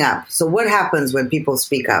speaking up. So what happens when people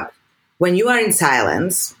speak up? When you are in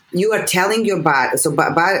silence, you are telling your body. So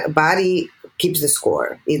body keeps the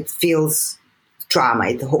score. It feels trauma.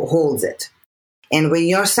 It holds it. And when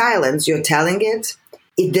you're silent, you're telling it,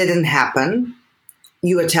 it didn't happen.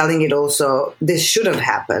 You are telling it also, this should have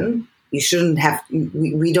happened. You shouldn't have,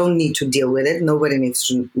 we don't need to deal with it. Nobody needs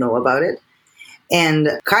to know about it. And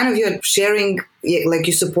kind of you're sharing, like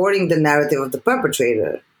you're supporting the narrative of the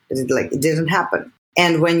perpetrator. Like, it didn't happen.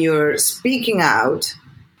 And when you're speaking out,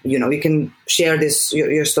 you can share this,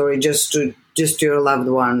 your story just to your loved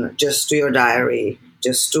one, just to your diary,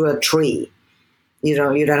 just to a tree. You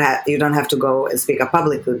don't have to go and speak up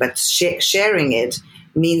publicly, but sharing it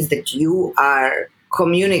means that you are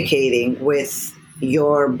communicating with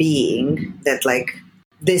your being that, like,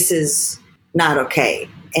 this is not okay,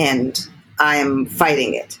 and I'm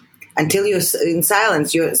fighting it. Until you're in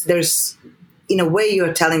silence, there's, in a way,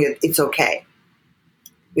 you're telling it it's okay.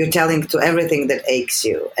 You're telling to everything that aches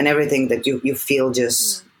you and everything that you feel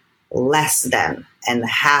just less than and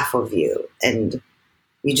half of you, and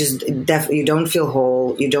you just you don't feel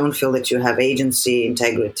whole. You don't feel that you have agency,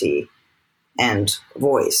 integrity, and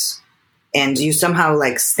voice, and you somehow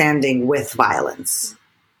like standing with violence.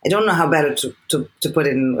 I don't know how better to put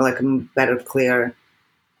it in like a better, clear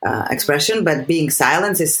expression, but being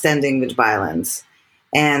silent is standing with violence.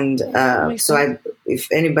 And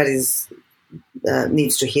if anybody's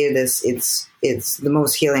needs to hear this, it's the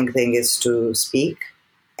most healing thing is to speak,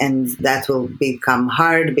 and that will become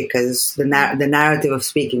hard because the narrative of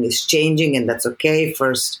speaking is changing, and that's okay.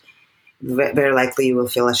 First, very likely you will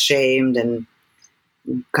feel ashamed and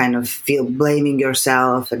kind of feel blaming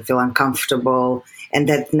yourself and feel uncomfortable. And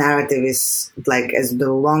that narrative is like, as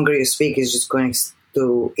the longer you speak, is just going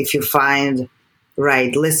to, if you find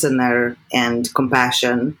right listener and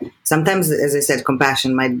compassion, sometimes, as I said,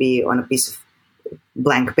 compassion might be on a piece of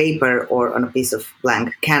blank paper or on a piece of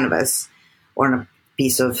blank canvas or on a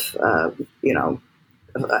piece of,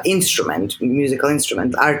 musical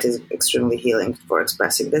instrument. Art is extremely healing for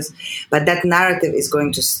expressing this. But that narrative is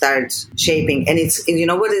going to start shaping. And it's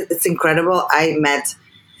incredible. I met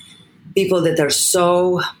people that are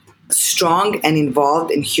so strong and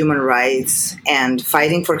involved in human rights and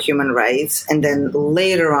fighting for human rights. And then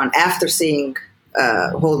later on, after seeing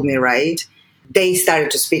Hold Me Right, they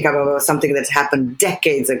started to speak up about something that happened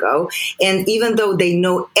decades ago. And even though they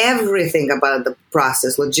know everything about the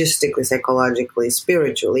process, logistically, psychologically,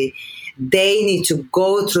 spiritually, they need to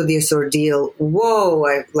go through this ordeal. Whoa,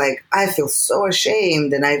 I feel so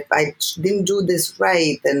ashamed, and I didn't do this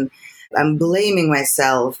right, and I'm blaming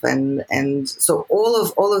myself, and so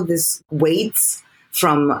all of these weights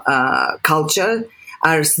from culture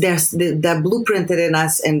they're blueprinted in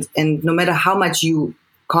us, and no matter how much you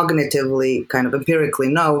cognitively, kind of empirically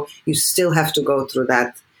know, you still have to go through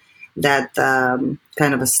that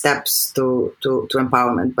kind of a steps to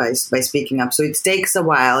empowerment by speaking up. So it takes a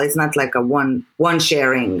while. It's not like a one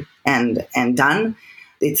sharing and done.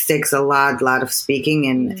 It takes a lot of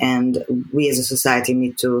speaking, and we as a society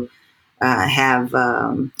need to have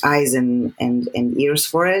eyes and ears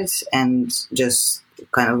for it, and just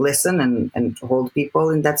kind of listen and hold people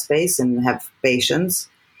in that space and have patience,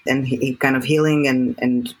 and kind of healing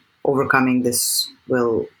and overcoming this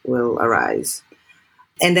will arise.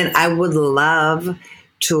 And then I would love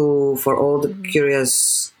for all the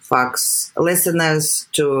Curious Fox listeners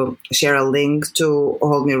to share a link to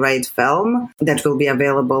Hold Me Right film that will be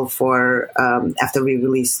available for after we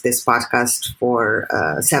release this podcast for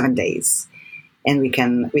 7 days. And we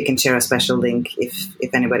can share a special link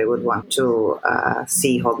if anybody would want to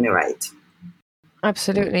see Hold Me Right.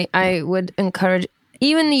 Absolutely. I would encourage,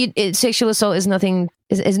 even sexual assault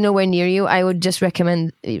is nowhere near you. I would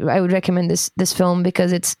recommend this film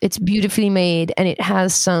because it's beautifully made, and it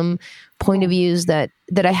has some point of views that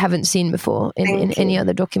I haven't seen before in any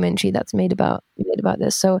other documentary that's made about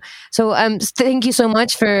this. So thank you so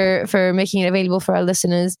much for making it available for our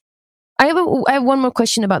listeners. I have one more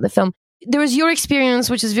question about the film. There was your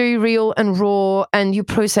experience, which is very real and raw, and you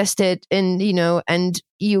processed it, and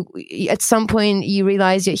you at some point you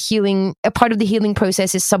realized you're healing. A part of the healing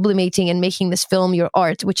process is sublimating and making this film your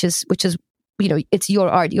art, which is it's your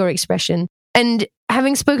art, your expression. And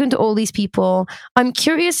having spoken to all these people, I'm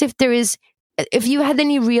curious if you had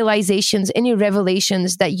any realizations, any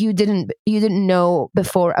revelations that you didn't know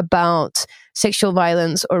before about sexual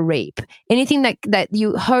violence or rape. Anything that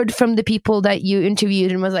you heard from the people that you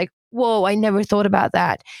interviewed and was like, whoa, I never thought about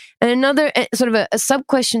that. And another sort of a sub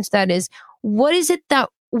question to that is, what is it that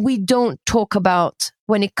we don't talk about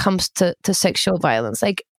when it comes to sexual violence?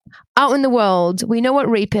 Like, out in the world, we know what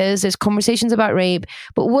rape is. There's conversations about rape,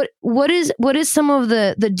 but what is some of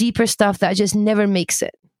the deeper stuff that just never makes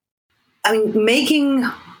it? I mean, making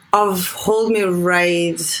of Hold Me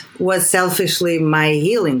Right was selfishly my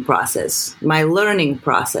healing process, my learning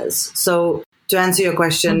process. So to answer your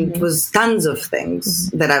question, it was tons of things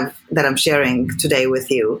that I'm sharing today with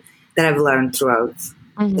you that I've learned throughout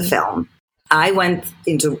the film. I went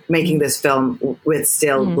into making this film with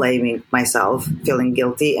still blaming myself, feeling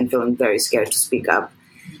guilty, and feeling very scared to speak up.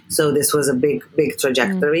 So this was a big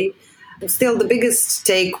trajectory. Still, the biggest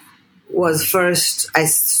take was, first, I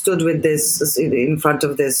stood with this in front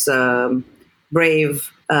of this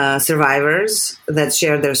brave survivors that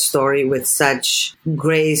shared their story with such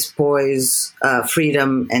grace, poise,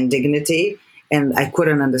 freedom, and dignity. And I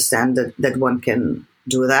couldn't understand that one can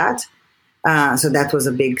do that. So that was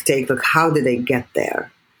a big take. Like, how did they get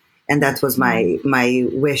there? And that was my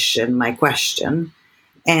wish and my question.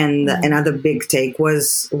 And another big take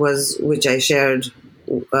was which I shared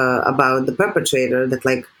about the perpetrator,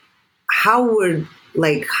 that how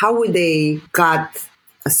would they got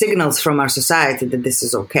signals from our society that this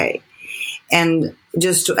is okay? And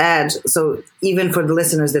just to add, so even for the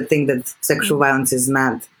listeners that think that sexual violence is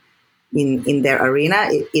not in their arena,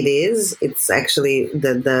 it is. It's actually,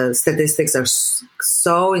 the statistics are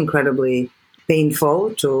so incredibly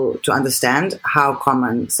painful to understand how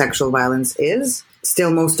common sexual violence is.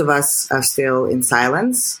 Still, most of us are still in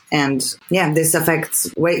silence. And yeah, this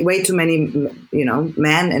affects way too many,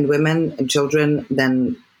 men and women and children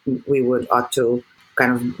than we ought to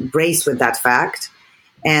kind of brace with that fact.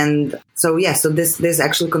 And so, so this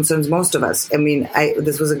actually concerns most of us. I mean,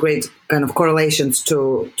 this was a great kind of correlations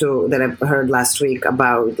to that I heard last week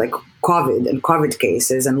about COVID and COVID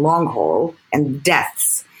cases and long haul and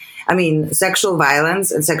deaths. I mean, sexual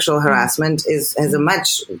violence and sexual harassment has a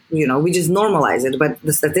much, we just normalize it, but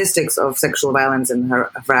the statistics of sexual violence and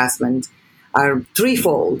harassment are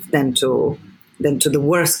threefold than to the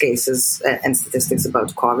worst cases and statistics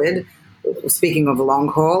about COVID. Speaking of long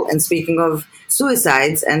haul, and speaking of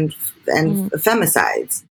suicides and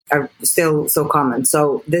femicides are still so common.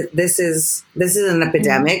 So this is an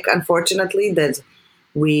epidemic, unfortunately, that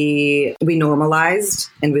we normalized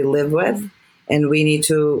and we live with. and we need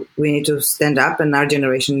to stand up, and our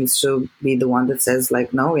generation needs to be the one that says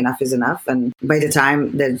like, no, enough is enough. And by the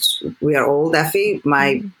time that we are old, Effie,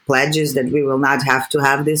 my pledge is that we will not have to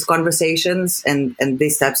have these conversations and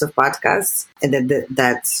these types of podcasts, and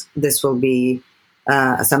that this will be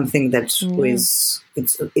something that is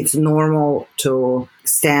it's normal to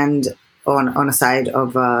stand on a side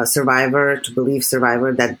of a survivor, to believe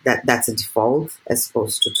survivor, that's a default as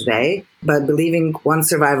opposed to today. But believing one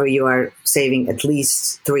survivor, you are saving at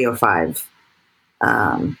least 3 or 5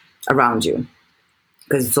 around you,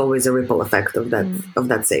 because it's always a ripple effect of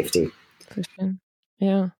that safety. For sure.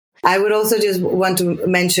 Yeah. I would also just want to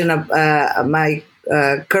mention my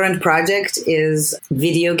current project is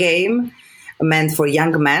video game meant for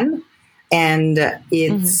young men. And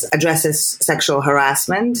it addresses sexual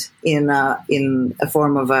harassment in a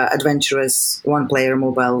form of an adventurous one-player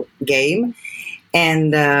mobile game,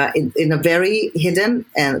 and in a very hidden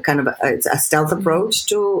and kind of it's a stealth approach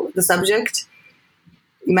to the subject.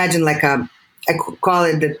 Imagine I call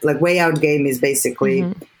it the like Way Out game is basically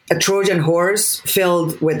a Trojan horse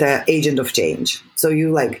filled with an agent of change. So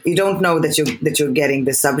you don't know that you're getting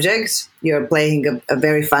the subject. You're playing a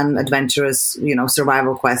very fun, adventurous,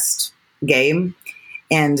 survival quest game,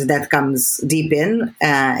 and that comes deep in,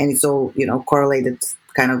 and it's all correlated,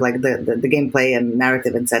 kind of like the gameplay and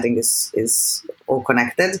narrative and setting is all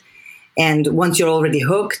connected. And once you're already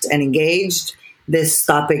hooked and engaged, this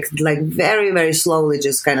topic very, very slowly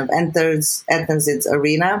just kind of enters its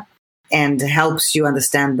arena and helps you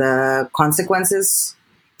understand the consequences,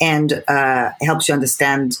 and helps you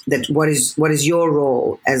understand that what is your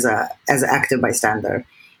role as an active bystander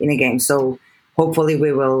in a game. So hopefully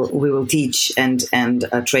we will teach and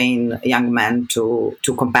train young men to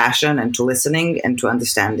compassion and to listening and to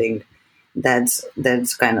understanding that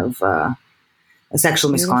kind of sexual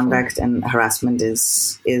misconduct and harassment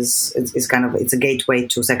is kind of, it's a gateway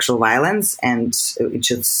to sexual violence, and it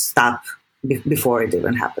should stop before it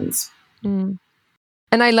even happens. And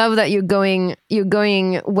I love that you're going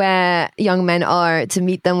where young men are, to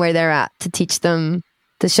meet them where they're at, to teach them,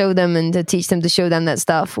 to show them, and to teach them, to show them that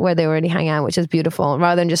stuff where they already hang out, which is beautiful,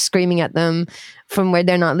 rather than just screaming at them from where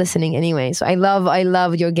they're not listening anyway. So I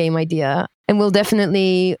love your game idea, and we'll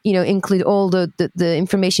definitely include all the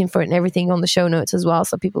information for it and everything on the show notes as well,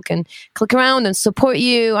 so people can click around and support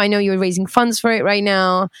you. I know you're raising funds for it right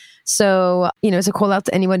now, so it's a call out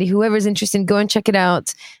to anybody, whoever's interested, go and check it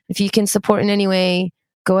out. If you can support in any way,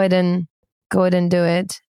 go ahead and do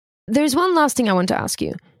it. There's one last thing I want to ask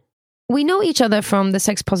you. We know each other from the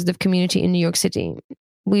sex positive community in New York City.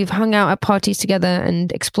 We've hung out at parties together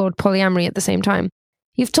and explored polyamory at the same time.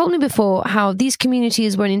 You've told me before how these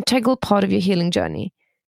communities were an integral part of your healing journey.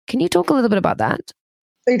 Can you talk a little bit about that?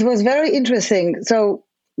 It was very interesting. So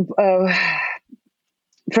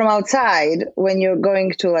from outside, when you're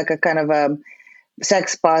going to like a kind of a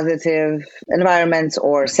sex positive environments,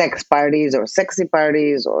 or sex parties, or sexy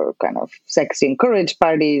parties, or kind of sexy encouraged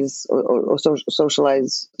parties, or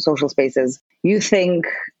social spaces, you think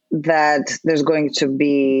that there's going to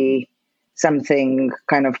be something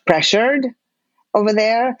kind of pressured over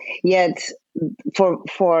there. Yet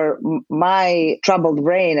for my troubled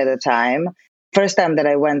brain at the time, first time that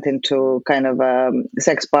I went into kind of a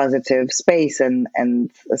sex positive space and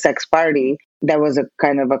a sex party, there was a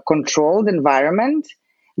kind of a controlled environment,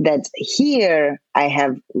 that here I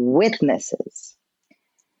have witnesses.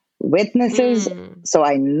 So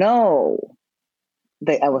I know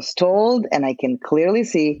that I was told, and I can clearly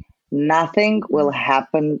see, nothing will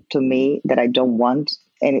happen to me that I don't want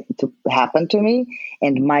it to happen to me.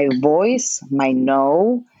 And my voice, my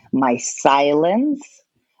no, my silence,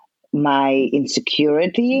 my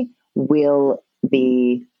insecurity will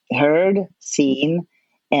be heard, seen,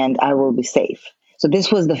 and I will be safe. So this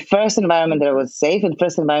was the first environment that I was safe, and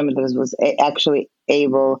first environment that I was actually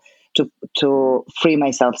able to free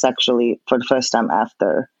myself sexually for the first time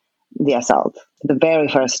after the assault, the very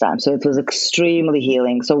first time. So it was extremely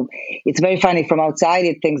healing. So it's very funny from outside.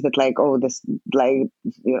 It thinks that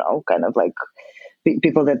kind of like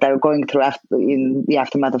people that are going through in the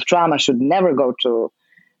aftermath of trauma should never go to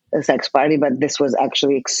a sex party, but this was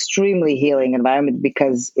actually extremely healing environment,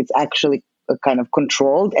 because it's actually kind of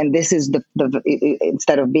controlled. And this is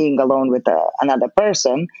instead of being alone with another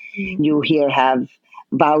person, you here have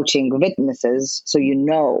vouching witnesses, so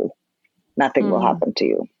nothing will happen to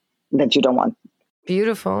you that you don't want.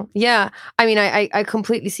 Beautiful. Yeah. I mean, I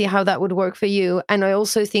completely see how that would work for you. And I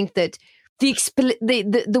also think that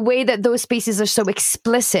the way that those spaces are so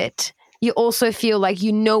explicit, you also feel like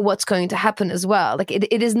what's going to happen as well. Like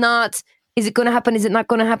it is not, is it going to happen? Is it not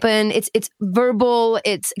going to happen? It's verbal,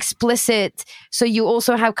 it's explicit. So you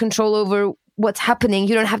also have control over what's happening.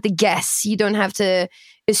 You don't have to guess. You don't have to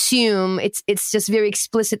assume. It's just very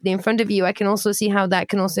explicitly in front of you. I can also see how that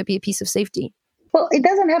can also be a piece of safety. Well, it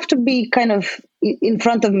doesn't have to be kind of in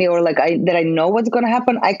front of me or like that I know what's going to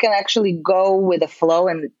happen. I can actually go with the flow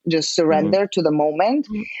and just surrender to the moment,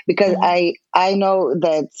 because I know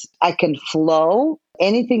that I can flow.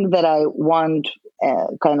 Anything that I want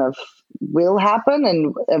kind of will happen,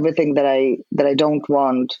 and everything that I don't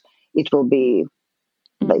want, it will be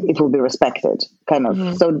respected, kind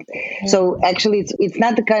of. So actually it's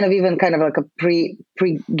not the kind of even kind of like a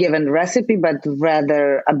pre-given recipe, but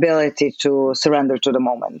rather ability to surrender to the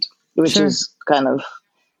moment, which is kind of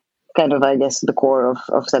I guess the core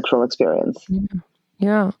of sexual experience.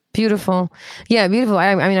 Yeah, beautiful. Yeah, beautiful.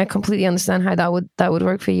 I mean, I completely understand how that would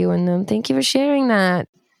work for you, and thank you for sharing that.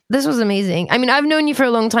 This was amazing. I mean, I've known you for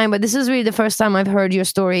a long time, but this is really the first time I've heard your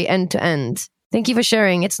story end to end. Thank you for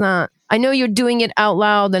sharing. I know you're doing it out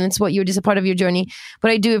loud and you're just a part of your journey,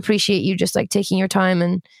 but I do appreciate you just like taking your time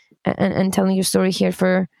and telling your story here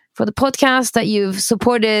for the podcast that you've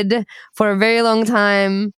supported for a very long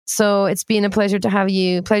time. So it's been a pleasure and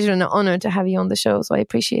an honor to have you on the show. So I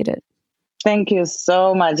appreciate it. Thank you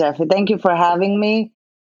so much, Effie. Thank you for having me.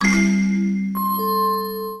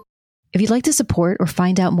 If you'd like to support or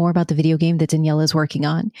find out more about the video game that Danijela is working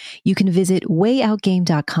on, you can visit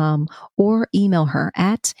wayoutgame.com or email her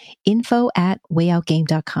at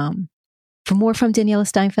info@wayoutgame.com. For more from Danijela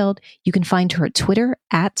Steinfeld, you can find her at Twitter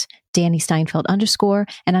at DannySteinfeld_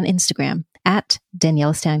 and on Instagram at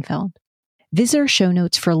Danijela Steinfeld. Visit our show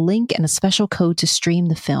notes for a link and a special code to stream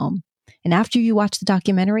the film. And after you watch the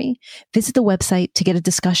documentary, visit the website to get a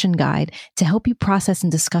discussion guide to help you process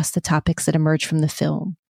and discuss the topics that emerge from the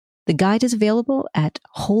film. The guide is available at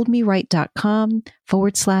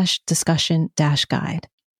holdmeright.com/discussion-guide.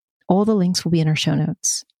 All the links will be in our show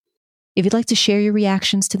notes. If you'd like to share your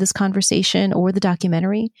reactions to this conversation or the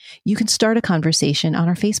documentary, you can start a conversation on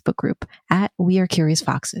our Facebook group at We Are Curious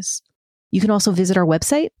Foxes. You can also visit our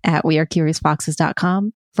website at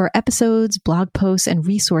wearecuriousfoxes.com for episodes, blog posts, and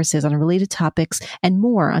resources on related topics and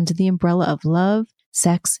more under the umbrella of love,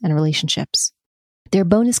 sex, and relationships. There are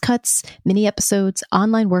bonus cuts, mini episodes,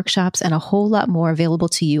 online workshops, and a whole lot more available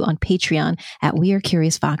to you on Patreon at We Are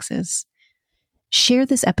Curious Foxes. Share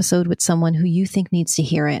this episode with someone who you think needs to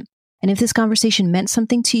hear it. And if this conversation meant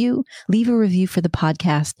something to you, leave a review for the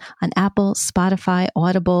podcast on Apple, Spotify,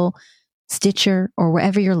 Audible, Stitcher, or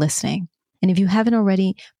wherever you're listening. And if you haven't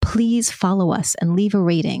already, please follow us and leave a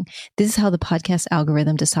rating. This is how the podcast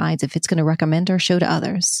algorithm decides if it's going to recommend our show to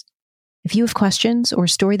others. If you have questions or a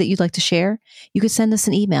story that you'd like to share, you could send us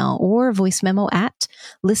an email or a voice memo at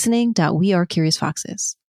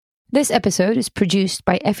listening.wearecuriousfoxes. This episode is produced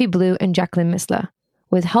by Effie Blue and Jacqueline Missler,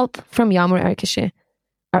 with help from Yamur Erkeshe.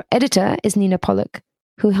 Our editor is Nina Pollock,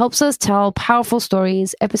 who helps us tell powerful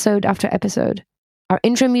stories episode after episode. Our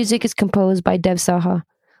intro music is composed by Dev Saha.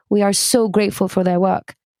 We are so grateful for their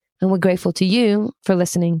work, and we're grateful to you for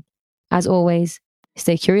listening. As always,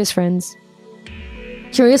 stay curious, friends.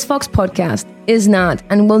 Curious Fox Podcast is not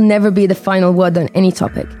and will never be the final word on any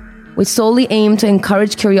topic. We solely aim to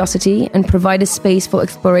encourage curiosity and provide a space for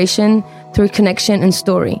exploration through connection and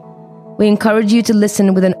story. We encourage you to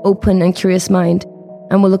listen with an open and curious mind,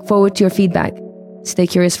 and we'll look forward to your feedback. Stay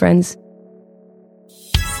curious, friends.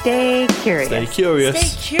 Stay curious. Stay curious. Stay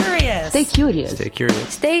curious. Stay curious. Stay curious.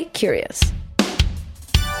 Stay curious.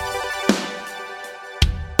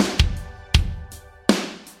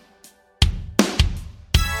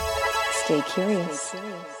 Stay curious.